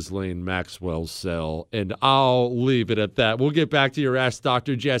in Ghislaine Maxwell's cell, and I'll leave it at that. We'll get back to your Ask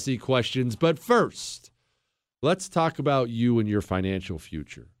Dr. Jesse questions, but first, let's talk about you and your financial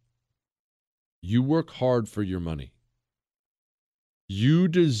future. You work hard for your money. You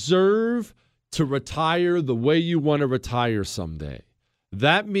deserve to retire the way you want to retire someday.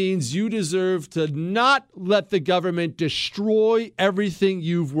 That means you deserve to not let the government destroy everything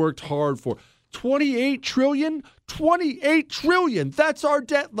you've worked hard for. $28 trillion? $28 trillion. That's our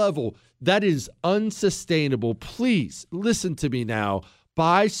debt level. That is unsustainable. Please listen to me now.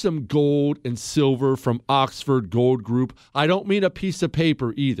 Buy some gold and silver from Oxford Gold Group. I don't mean a piece of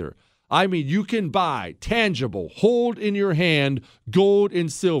paper either. I mean, you can buy tangible, hold in your hand, gold and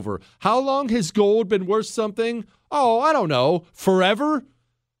silver. How long has gold been worth something? Oh, I don't know. Forever?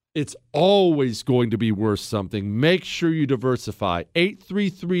 It's always going to be worth something. Make sure you diversify.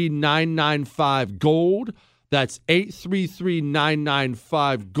 833-995-GOLD. That's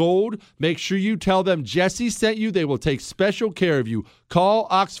 833-995-GOLD. Make sure you tell them Jesse sent you. They will take special care of you. Call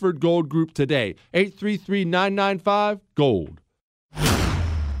Oxford Gold Group today. 833-995-GOLD.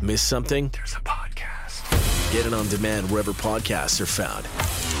 Miss something? There's a podcast. Get it on demand wherever podcasts are found.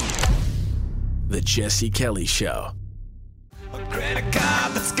 The Jesse Kelly Show. A credit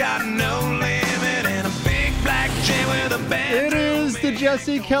card that's got no limit and a big black chain with a band. It is the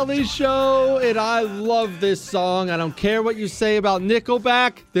Jesse Kelly Show, and I love this song. I don't care what you say about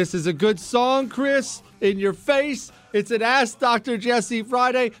Nickelback. This is a good song, Chris. In your face. It's an Ask Dr. Jesse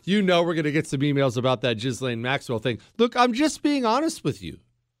Friday. You know we're going to get some emails about that Ghislaine Maxwell thing. Look, I'm just being honest with you.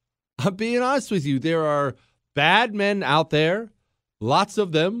 I'm being honest with you. There are bad men out there, lots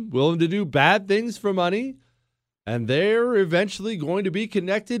of them, willing to do bad things for money, and they're eventually going to be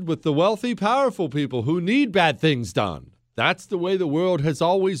connected with the wealthy, powerful people who need bad things done. That's the way the world has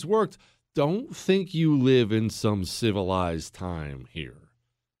always worked. Don't think you live in some civilized time here.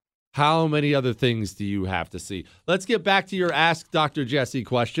 How many other things do you have to see? Let's get back to your Ask Dr. Jesse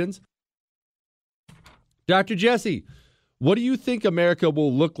questions. Dr. Jesse, what do you think America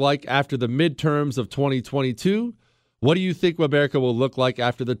will look like after the midterms of 2022? What do you think America will look like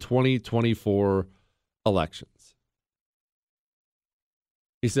after the 2024 elections?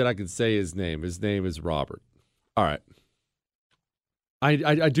 He said I could say his name. His name is Robert. All right.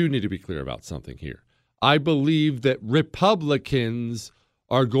 I do need to be clear about something here. I believe that Republicans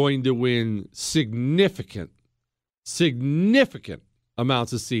are going to win significant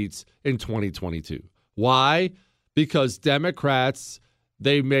amounts of seats in 2022. Why? Because Democrats,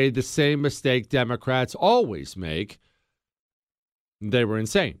 they made the same mistake Democrats always make. They were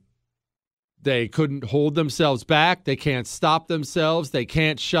insane. They couldn't hold themselves back. They can't stop themselves. They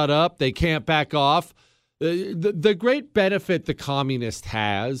can't shut up. They can't back off. The great benefit the communist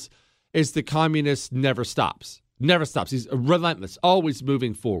has is the communist never stops. Never stops. He's relentless, always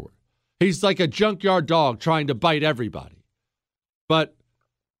moving forward. He's like a junkyard dog trying to bite everybody. But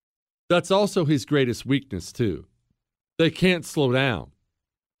that's also his greatest weakness, too. They can't slow down.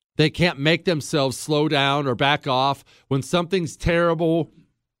 They can't make themselves slow down or back off. When something's terrible,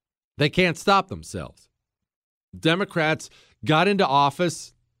 they can't stop themselves. Democrats got into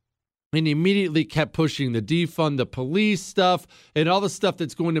office and immediately kept pushing the defund the police stuff and all the stuff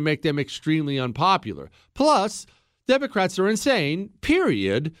that's going to make them extremely unpopular. Plus, Democrats are insane,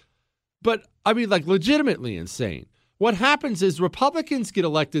 period. But, I mean, like, legitimately insane. What happens is Republicans get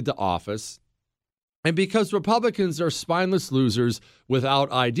elected to office, and because Republicans are spineless losers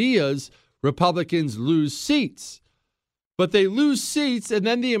without ideas, Republicans lose seats. But they lose seats, and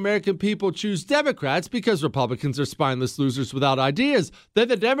then the American people choose Democrats because Republicans are spineless losers without ideas. Then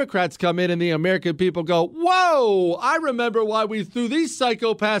the Democrats come in, and the American people go, whoa, I remember why we threw these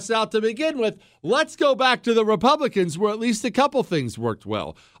psychopaths out to begin with. Let's go back to the Republicans where at least a couple things worked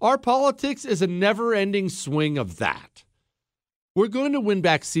well. Our politics is a never-ending swing of that. We're going to win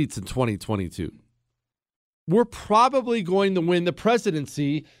back seats in 2022. We're probably going to win the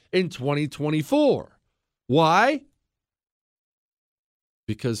presidency in 2024. Why?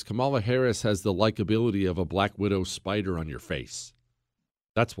 Because Kamala Harris has the likability of a Black Widow spider on your face.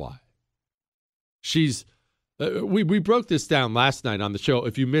 That's why. She's, we broke this down last night on the show.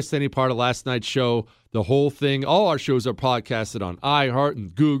 If you missed any part of last night's show, the whole thing, all our shows are podcasted on iHeart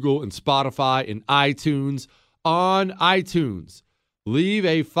and Google and Spotify and iTunes. On iTunes, leave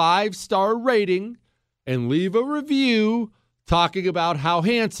a 5-star rating and leave a review talking about how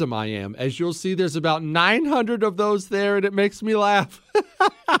handsome I am. As you'll see, there's about 900 of those there, and it makes me laugh.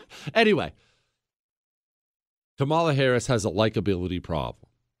 Anyway, Kamala Harris has a likability problem.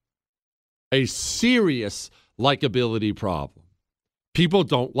 A serious likability problem. People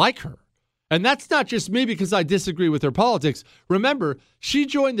don't like her. And that's not just me because I disagree with her politics. Remember, she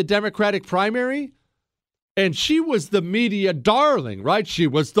joined the Democratic primary, and she was the media darling, right? She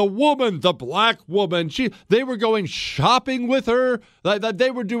was the woman, the black woman. They were going shopping with her.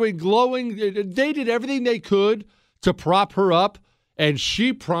 They were doing glowing. They did everything they could to prop her up, and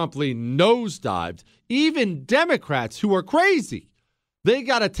she promptly nosedived. Even Democrats who are crazy, they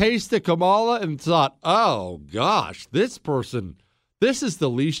got a taste of Kamala and thought, oh, gosh, this is the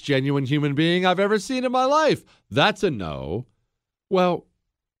least genuine human being I've ever seen in my life. That's a no. Well,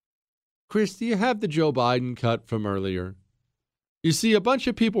 Chris, do you have the Joe Biden cut from earlier? You see, a bunch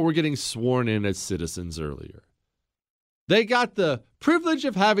of people were getting sworn in as citizens earlier. They got the privilege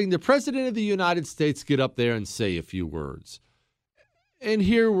of having the President of the United States get up there and say a few words. And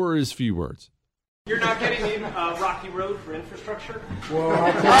here were his few words. You're not getting in Rocky Road for infrastructure? Well,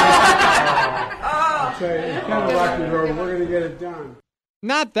 I'll tell you, it's kind of Rocky Road. We're going to get it done.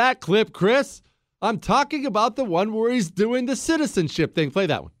 Not that clip, Chris. I'm talking about the one where he's doing the citizenship thing. Play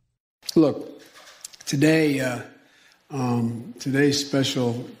that one. Look, today's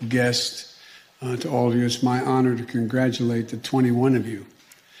special guest to all of you, it's my honor to congratulate the 21 of you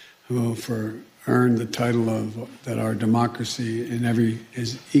who earned the title of that our democracy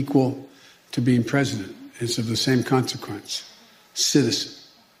is equal to being president. It's of the same consequence. Citizen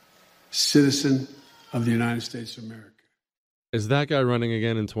of the United States of America. Is that guy running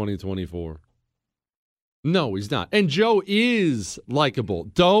again in 2024? No, he's not. And Joe is likable.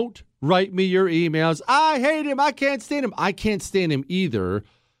 Don't write me your emails. I hate him. I can't stand him. I can't stand him either.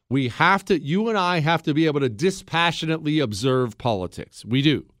 You and I have to be able to dispassionately observe politics. We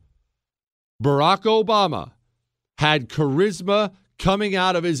do. Barack Obama had charisma coming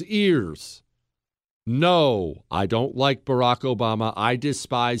out of his ears. No, I don't like Barack Obama. I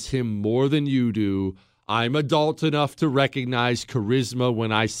despise him more than you do. I'm adult enough to recognize charisma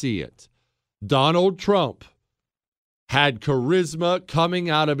when I see it. Donald Trump had charisma coming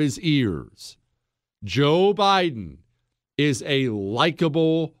out of his ears. Joe Biden is a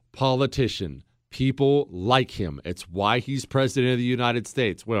likable politician. People like him. It's why he's president of the United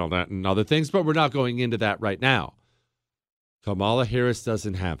States. Well, that and other things, but we're not going into that right now. Kamala Harris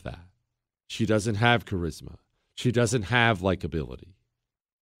doesn't have that. She doesn't have charisma. She doesn't have likability.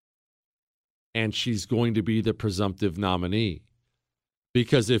 And she's going to be the presumptive nominee.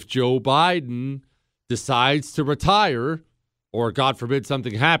 Because if Joe Biden decides to retire, or God forbid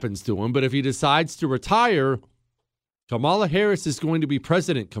something happens to him, but if he decides to retire, Kamala Harris is going to be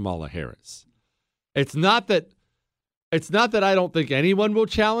President Kamala Harris. It's not that I don't think anyone will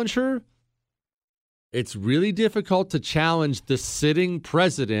challenge her. It's really difficult to challenge the sitting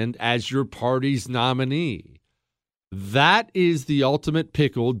president as your party's nominee. That is the ultimate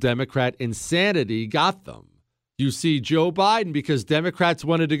pickle Democrat insanity got them. You see, Joe Biden, because Democrats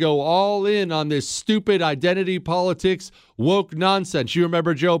wanted to go all in on this stupid identity politics, woke nonsense. You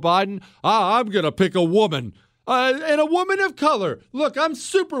remember Joe Biden? I'm going to pick a woman, and a woman of color. Look, I'm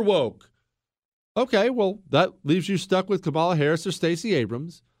super woke. Okay, well, that leaves you stuck with Kamala Harris or Stacey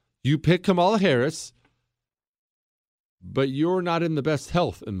Abrams. You pick Kamala Harris, but you're not in the best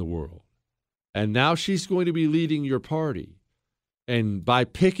health in the world. And now she's going to be leading your party. And by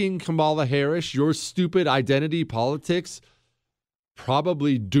picking Kamala Harris, your stupid identity politics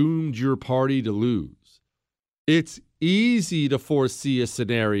probably doomed your party to lose. It's easy to foresee a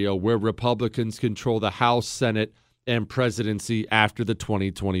scenario where Republicans control the House, Senate, and presidency after the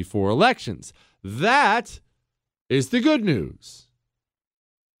 2024 elections. That is the good news.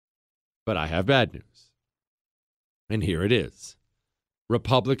 But I have bad news. And here it is.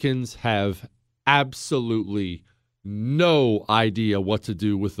 Republicans have absolutely no idea what to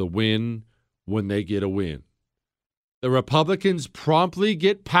do with a win when they get a win. The Republicans promptly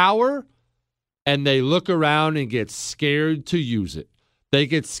get power, and they look around and get scared to use it. They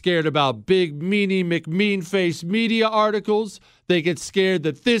get scared about big, meanie, McMean-face media articles. They get scared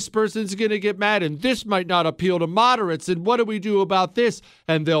that this person's going to get mad and this might not appeal to moderates. And what do we do about this?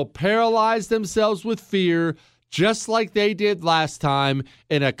 And they'll paralyze themselves with fear, just like they did last time,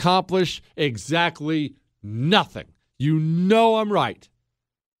 and accomplish exactly nothing. You know I'm right.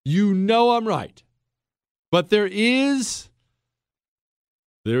 You know I'm right. But there is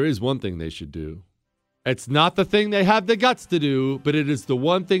one thing they should do. It's not the thing they have the guts to do, but it is the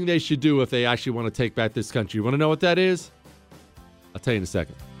one thing they should do if they actually want to take back this country. You want to know what that is? I'll tell you in a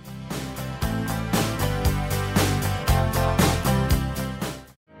second.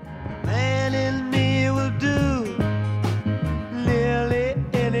 Man in me will do nearly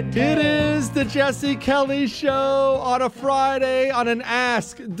anything. It is the Jesse Kelly Show on a Friday, on an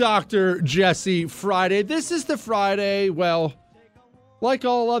Ask Dr. Jesse Friday. This is the Friday, well, like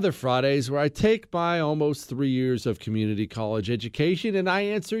all other Fridays, where I take my almost 3 years of community college education and I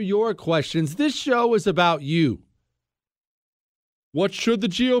answer your questions. This show is about you. What should the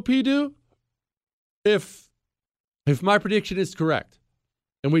GOP do? If my prediction is correct,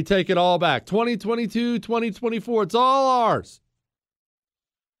 and we take it all back, 2022, 2024, it's all ours.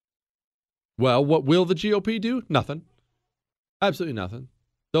 Well, what will the GOP do? Nothing. Absolutely nothing.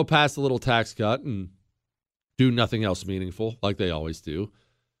 They'll pass a little tax cut and do nothing else meaningful, like they always do.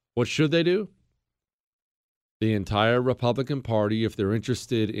 What should they do? The entire Republican Party, if they're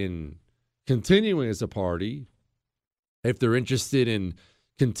interested in continuing as a party, if they're interested in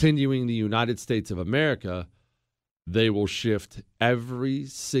continuing the United States of America, they will shift every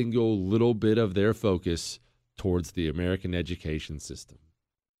single little bit of their focus towards the American education system.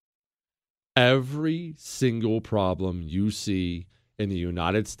 Every single problem you see in the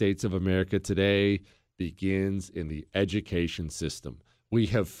United States of America today begins in the education system. We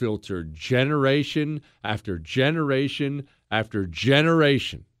have filtered generation after generation after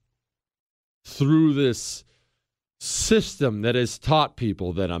generation through this system that has taught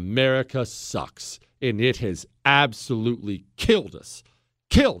people that America sucks. And it has absolutely killed us.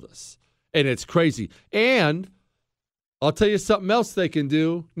 And it's crazy. And I'll tell you something else they can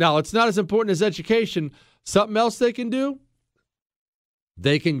do. Now, it's not as important as education. Something else they can do?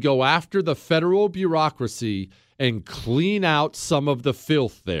 They can go after the federal bureaucracy and clean out some of the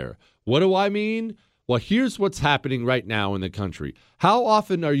filth there. What do I mean? Well, here's what's happening right now in the country. How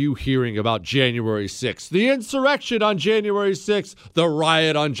often are you hearing about January 6th? The insurrection on January 6th, the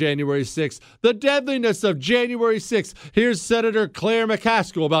riot on January 6th, the deadliness of January 6th. Here's Senator Claire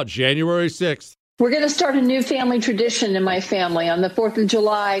McCaskill about January 6th. We're going to start a new family tradition in my family on the 4th of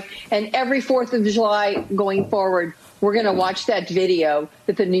July, and every 4th of July going forward, we're going to watch that video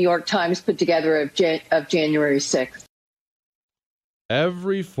that the New York Times put together of January 6th.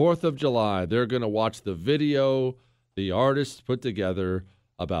 Every 4th of July, they're going to watch the video the artists put together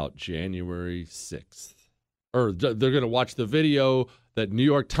about January 6th. Or they're going to watch the video that New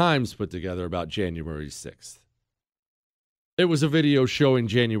York Times put together about January 6th. It was a video showing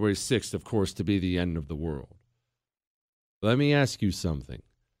January 6th, of course, to be the end of the world. Let me ask you something.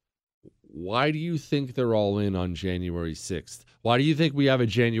 why do you think they're all in on January 6th? Why do you think we have a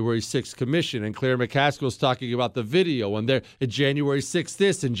January 6th commission and Claire McCaskill's talking about the video and they're January 6th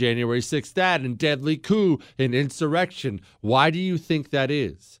this and January 6th that and deadly coup and insurrection? Why do you think that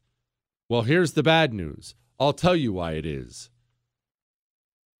is? Well, here's the bad news. I'll tell you why it is.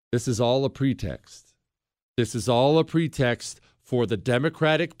 This is all a pretext. This is all a pretext for the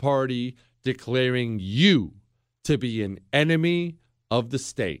Democratic Party declaring you to be an enemy of the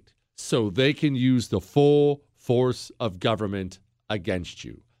state so they can use the full force of government against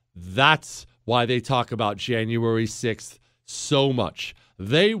you. That's why they talk about January 6th so much.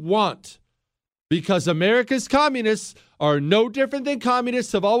 They want, because America's communists are no different than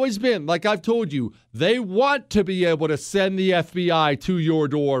communists have always been. Like I've told you, they want to be able to send the FBI to your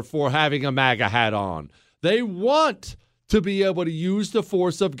door for having a MAGA hat on. They want to be able to use the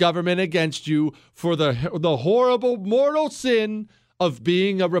force of government against you for the horrible mortal sin of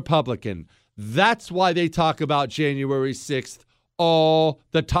being a Republican. That's why they talk about January 6th all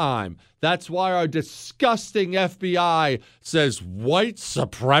the time. That's why our disgusting FBI says white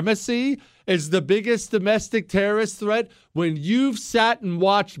supremacy is the biggest domestic terrorist threat when you've sat and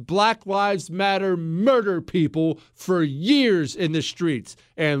watched Black Lives Matter murder people for years in the streets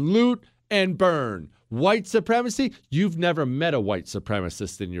and loot and burn. White supremacy? You've never met a white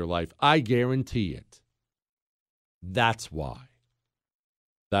supremacist in your life. I guarantee it. That's why.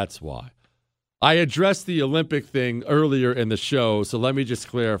 That's why. I addressed the Olympic thing earlier in the show, so let me just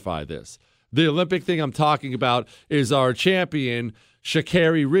clarify this. The Olympic thing I'm talking about is our champion,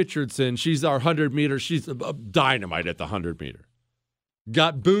 Sha'Carri Richardson. She's our 100-meter. She's a dynamite at the 100-meter.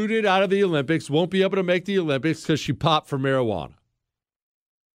 Got booted out of the Olympics, won't be able to make the Olympics because she popped for marijuana.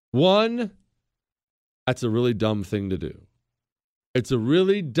 One, that's a really dumb thing to do. It's a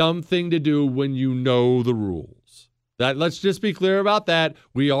really dumb thing to do when you know the rules. Let's just be clear about that.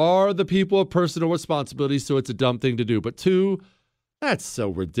 We are the people of personal responsibility, so it's a dumb thing to do. But two, that's so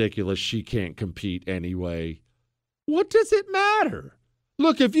ridiculous she can't compete anyway. What does it matter?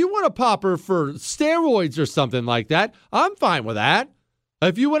 Look, if you want to pop her for steroids or something like that, I'm fine with that.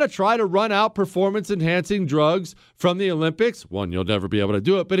 If you want to try to run out performance-enhancing drugs from the Olympics, one, you'll never be able to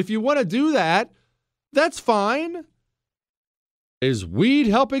do it. But if you want to do that, that's fine. Is weed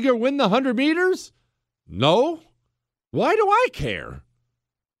helping her win the 100 meters? No. Why do I care?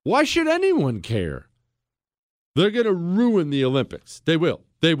 Why should anyone care? They're going to ruin the Olympics. They will.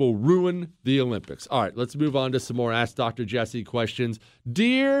 They will ruin the Olympics. All right, let's move on to some more Ask Dr. Jesse questions.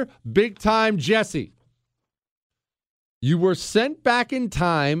 Dear Big Time Jesse, you were sent back in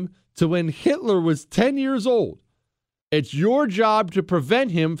time to when Hitler was 10 years old. It's your job to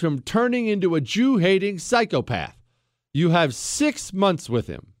prevent him from turning into a Jew-hating psychopath. You have 6 months with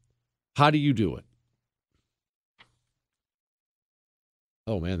him. How do you do it?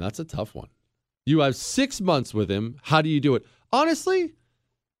 Oh, man, that's a tough one. You have 6 months with him. How do you do it? Honestly,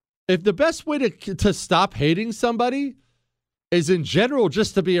 if the best way to stop hating somebody is in general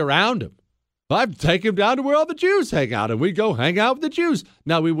just to be around him, I'd take him down to where all the Jews hang out, and we'd go hang out with the Jews.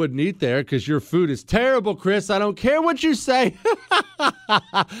 Now, we wouldn't eat there because your food is terrible, Chris. I don't care what you say.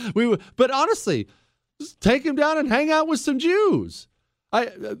 But honestly, just take him down and hang out with some Jews.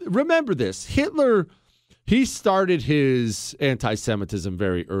 I remember this. Hitler, he started his anti-Semitism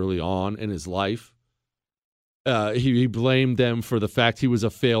very early on in his life. He blamed them for the fact he was a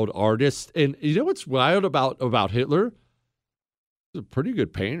failed artist. And you know what's wild about Hitler? He's a pretty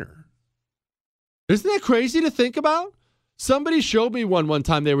good painter. Isn't that crazy to think about? Somebody showed me one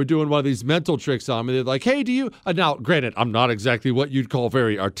time. They were doing one of these mental tricks on me. They're like, hey, do you... now, granted, I'm not exactly what you'd call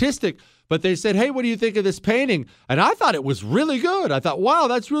very artistic, but they said, hey, what do you think of this painting? And I thought it was really good. I thought, wow,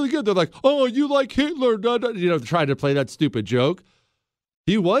 that's really good. They're like, oh, you like Hitler. Trying to play that stupid joke.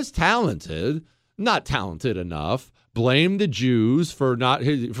 He was talented, not talented enough. Blamed the Jews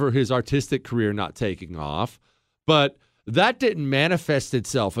for his artistic career not taking off. But that didn't manifest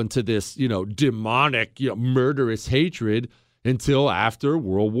itself into this, demonic, murderous hatred until after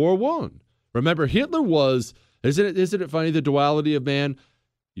World War I. Remember, Hitler was, isn't it funny, the duality of man?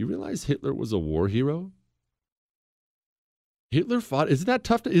 You realize Hitler was a war hero? Hitler fought, isn't that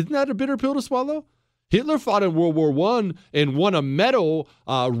tough? Isn't that a bitter pill to swallow? Hitler fought in World War I and won a medal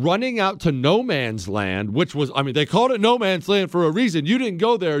running out to no man's land, which was, they called it no man's land for a reason. You didn't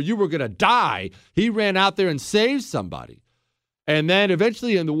go there. You were going to die. He ran out there and saved somebody. And then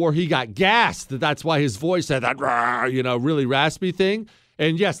eventually in the war, he got gassed. That's why his voice had that, really raspy thing.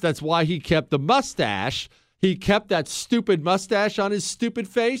 And yes, that's why he kept the mustache. He kept that stupid mustache on his stupid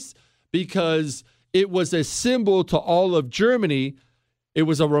face because it was a symbol to all of Germany. it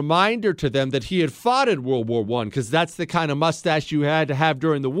was a reminder to them that he had fought in World War I, because that's the kind of mustache you had to have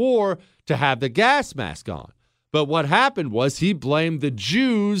during the war to have the gas mask on. But what happened was he blamed the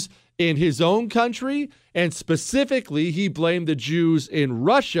Jews in his own country, and specifically he blamed the Jews in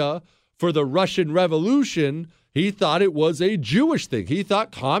Russia for the Russian Revolution. He thought it was a Jewish thing. He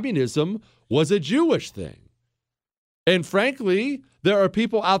thought communism was a Jewish thing. And frankly, there are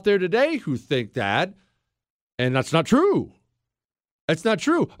people out there today who think that, and that's not true. That's not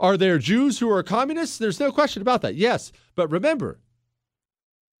true. Are there Jews who are communists? There's no question about that. Yes. But remember,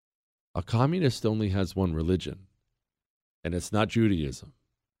 a communist only has one religion, and it's not Judaism.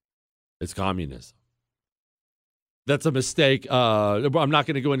 It's communism. That's a mistake. I'm not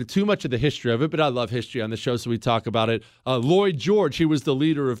going to go into too much of the history of it, but I love history on the show, so we talk about it. Lloyd George, he was the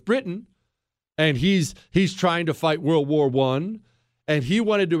leader of Britain, and he's trying to fight World War I. And he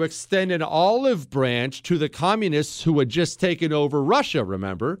wanted to extend an olive branch to the communists who had just taken over Russia,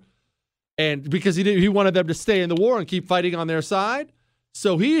 remember? And because he wanted them to stay in the war and keep fighting on their side.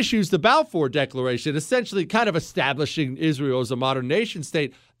 So he issues the Balfour Declaration, essentially kind of establishing Israel as a modern nation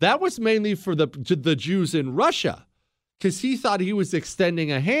state. That was mainly for the Jews in Russia, because he thought he was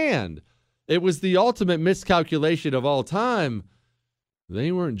extending a hand. It was the ultimate miscalculation of all time.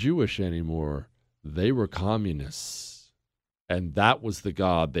 They weren't Jewish anymore. They were communists. And that was the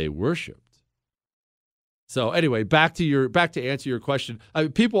God they worshipped. So anyway, back to answer your question.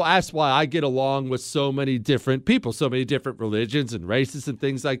 People ask why I get along with so many different people, so many different religions and races and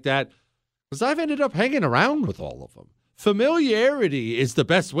things like that. Because I've ended up hanging around with all of them. Familiarity is the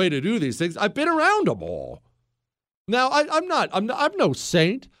best way to do these things. I've been around them all. Now, I'm no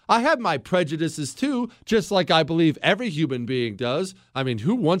saint. I have my prejudices too, just like I believe every human being does. I mean,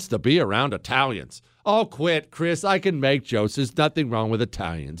 who wants to be around Italians? Oh, quit, Chris. I can make jokes. There's nothing wrong with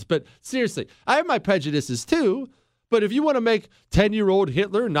Italians. But seriously, I have my prejudices too. But if you want to make 10-year-old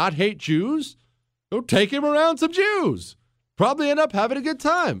Hitler not hate Jews, go take him around some Jews. Probably end up having a good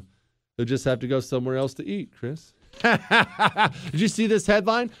time. They'll just have to go somewhere else to eat, Chris. Did you see this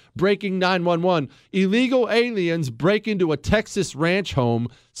headline? Breaking 911. Illegal aliens break into a Texas ranch home,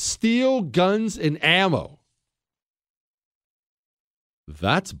 steal guns and ammo.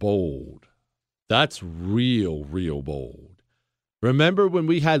 That's bold. That's real bold. Remember when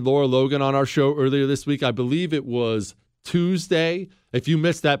we had Laura Logan on our show earlier this week? I believe it was Tuesday. If you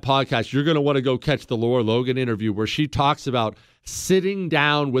missed that podcast, you're going to want to go catch the Laura Logan interview where she talks about sitting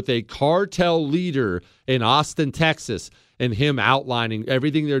down with a cartel leader in Austin, Texas, and him outlining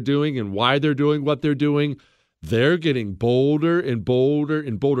everything they're doing and why they're doing what they're doing. They're getting bolder and bolder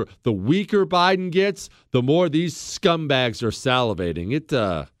and bolder. The weaker Biden gets, the more these scumbags are salivating. It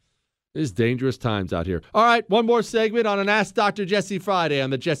is dangerous times out here. All right, one more segment on an Ask Dr. Jesse Friday on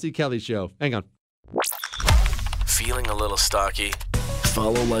the Jesse Kelly Show. Hang on. Feeling a little stocky?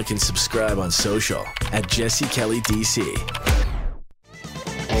 Follow, like, and subscribe on social at Jesse Kelly DC.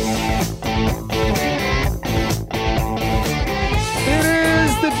 It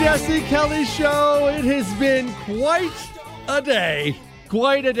is the Jesse Kelly Show. It has been quite a day.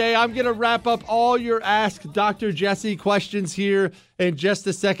 Quite a day. I'm going to wrap up all your Ask Dr. Jesse questions here in just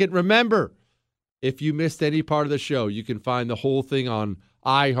a second. Remember, if you missed any part of the show, you can find the whole thing on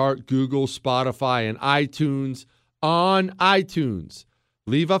iHeart, Google, Spotify, and iTunes. On iTunes,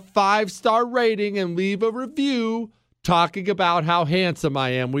 leave a 5-star rating and leave a review talking about how handsome I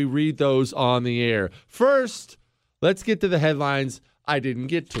am. We read those on the air. First, let's get to the headlines I didn't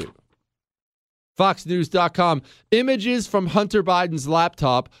get to. FoxNews.com. Images from Hunter Biden's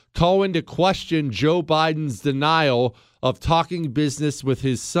laptop call into question Joe Biden's denial of talking business with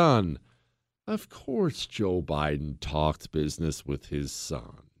his son. Of course Joe Biden talked business with his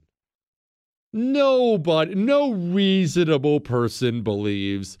son. No reasonable person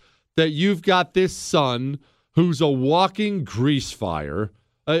believes that you've got this son who's a walking grease fire.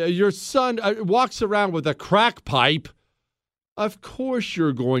 Your son walks around with a crack pipe. Of course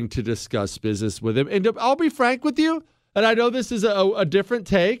you're going to discuss business with him. And I'll be frank with you, and I know this is a different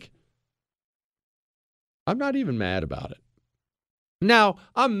take. I'm not even mad about it. Now,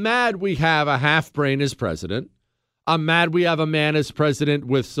 I'm mad we have a half-brain as president. I'm mad we have a man as president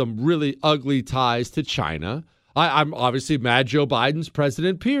with some really ugly ties to China. I'm obviously mad Joe Biden's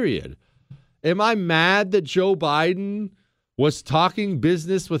president, period. Am I mad that Joe Biden was talking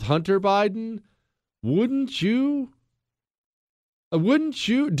business with Hunter Biden? Wouldn't you?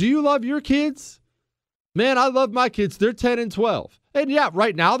 Do you love your kids? Man, I love my kids. They're 10 and 12. And yeah,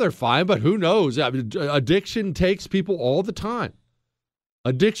 right now they're fine, but who knows? I mean, addiction takes people all the time.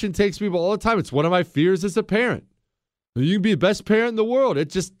 It's one of my fears as a parent. You can be the best parent in the world. It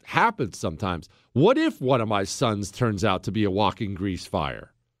just happens sometimes. What if one of my sons turns out to be a walking grease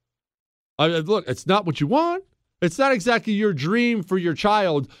fire? Look, it's not what you want. It's not exactly your dream for your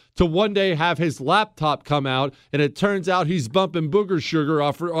child to one day have his laptop come out and it turns out he's bumping booger sugar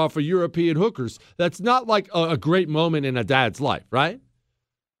off of European hookers. That's not like a great moment in a dad's life, right?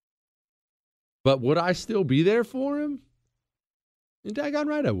 But would I still be there for him? And daggone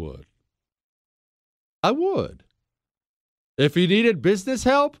right I would. I would. If he needed business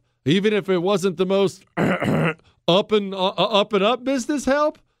help, even if it wasn't the most up and up business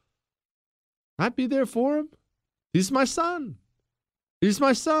help, I'd be there for him. He's my son. He's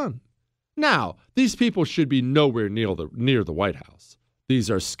my son. Now, these people should be nowhere near the White House. These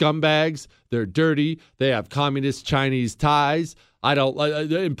are scumbags. They're dirty. They have communist Chinese ties.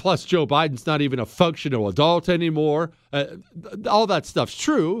 And plus, Joe Biden's not even a functional adult anymore. All that stuff's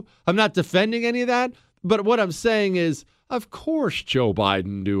true. I'm not defending any of that. But what I'm saying is, of course Joe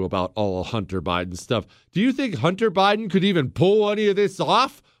Biden knew about all Hunter Biden stuff. Do you think Hunter Biden could even pull any of this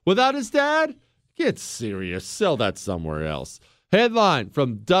off without his dad? Get serious. Sell that somewhere else. Headline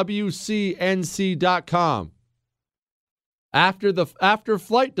from WCNC.com. After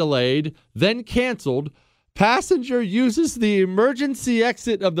flight delayed, then canceled, passenger uses the emergency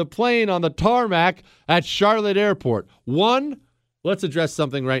exit of the plane on the tarmac at Charlotte Airport. Let's address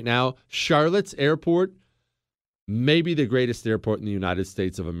something right now. Charlotte's airport may be the greatest airport in the United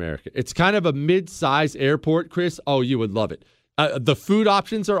States of America. It's kind of a mid-size airport, Chris. Oh, you would love it. The food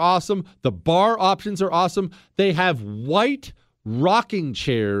options are awesome. The bar options are awesome. They have white rocking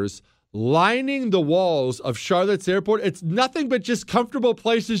chairs lining the walls of Charlotte's airport. It's nothing but just comfortable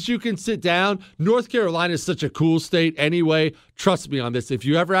places you can sit down. North Carolina is such a cool state anyway. Trust me on this. If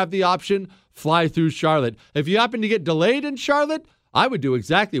you ever have the option, fly through Charlotte. If you happen to get delayed in Charlotte, I would do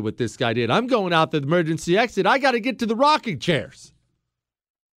exactly what this guy did. I'm going out the emergency exit. I got to get to the rocking chairs.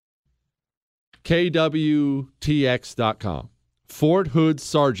 KWTX.com. Fort Hood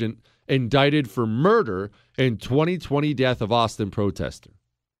sergeant indicted for murder in 2020 death of Austin protester.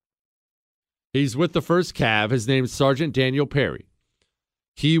 He's with the 1st Cav. His name's Sergeant Daniel Perry.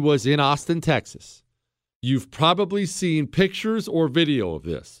 He was in Austin, Texas. You've probably seen pictures or video of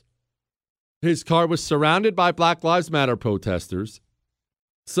this. His car was surrounded by Black Lives Matter protesters.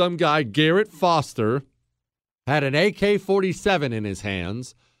 Some guy, Garrett Foster, had an AK-47 in his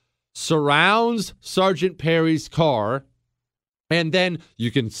hands, surrounds Sergeant Perry's car, and then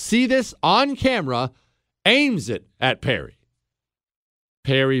you can see this on camera, aims it at Perry.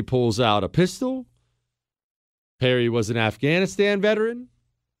 Perry pulls out a pistol. Perry was an Afghanistan veteran.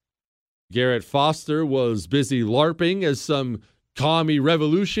 Garrett Foster was busy LARPing as some commie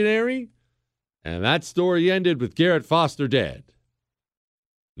revolutionary. And that story ended with Garrett Foster dead.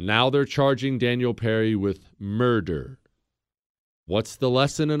 Now they're charging Daniel Perry with murder. What's the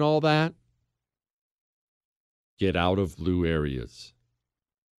lesson in all that? Get out of blue areas.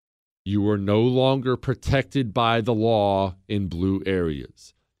 You are no longer protected by the law in blue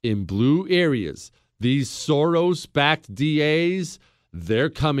areas. In blue areas, these Soros-backed DAs, they're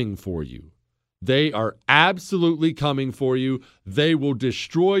coming for you. They are absolutely coming for you. They will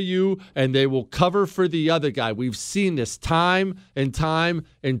destroy you, and they will cover for the other guy. We've seen this time and time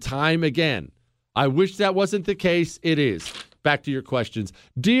and time again. I wish that wasn't the case. It is. Back to your questions.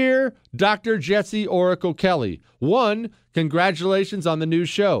 Dear Dr. Jesse Oracle Kelly, 1, congratulations on the new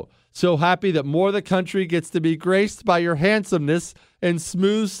show. So happy that more of the country gets to be graced by your handsomeness and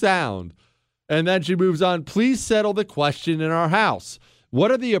smooth sound. And then she moves on. Please settle the question in our house. What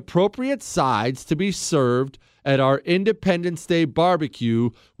are the appropriate sides to be served at our Independence Day barbecue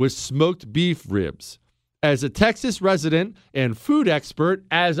with smoked beef ribs? As a Texas resident and food expert,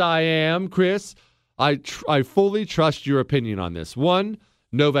 as I am, Chris, I fully trust your opinion on this. 1,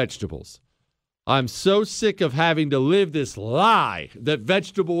 no vegetables. I'm so sick of having to live this lie that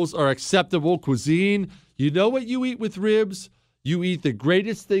vegetables are acceptable cuisine. You know what you eat with ribs? You eat the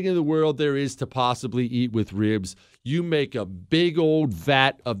greatest thing in the world there is to possibly eat with ribs. You make a big old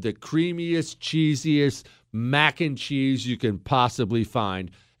vat of the creamiest, cheesiest mac and cheese you can possibly find.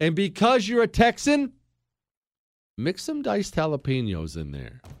 And because you're a Texan, mix some diced jalapenos in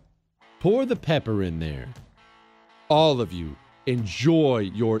there. Pour the pepper in there. All of you, enjoy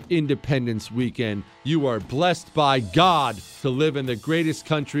your Independence weekend. You are blessed by God to live in the greatest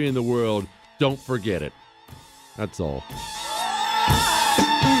country in the world. Don't forget it. That's all.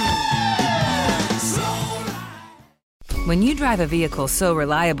 When you drive a vehicle so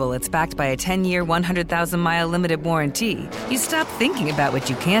reliable it's backed by a 10-year, 100,000-mile limited warranty, you stop thinking about what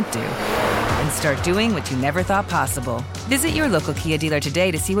you can't do and start doing what you never thought possible. Visit your local Kia dealer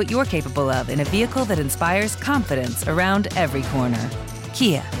today to see what you're capable of in a vehicle that inspires confidence around every corner.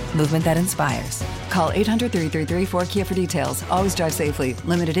 Kia, movement that inspires. Call 800-333-4KIA for details. Always drive safely.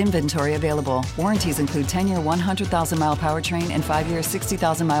 Limited inventory available. Warranties include 10-year 100,000-mile powertrain and 5-year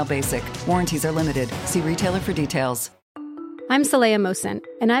 60,000-mile basic. Warranties are limited. See retailer for details. I'm Saleha Mohsin,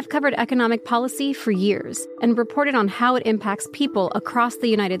 and I've covered economic policy for years and reported on how it impacts people across the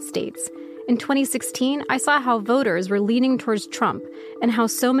United States. In 2016, I saw how voters were leaning towards Trump and how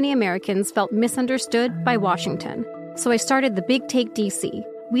so many Americans felt misunderstood by Washington. So I started The Big Take DC.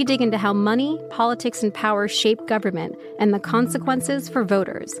 We dig into how money, politics, and power shape government and the consequences for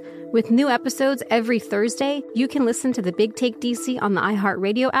voters. With new episodes every Thursday, you can listen to The Big Take DC on the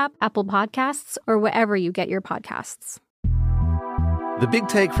iHeartRadio app, Apple Podcasts, or wherever you get your podcasts. The Big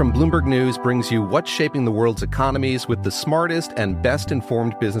Take from Bloomberg News brings you what's shaping the world's economies with the smartest and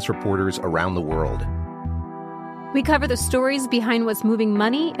best-informed business reporters around the world. We cover the stories behind what's moving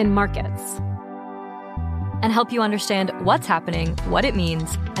money and markets. And help you understand what's happening, what it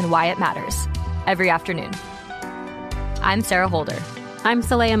means, and why it matters. Every afternoon. I'm Sarah Holder. I'm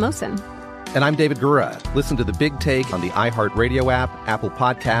Saleha Mohsin. And I'm David Gura. Listen to The Big Take on the iHeartRadio app, Apple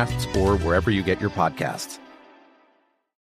Podcasts, or wherever you get your podcasts.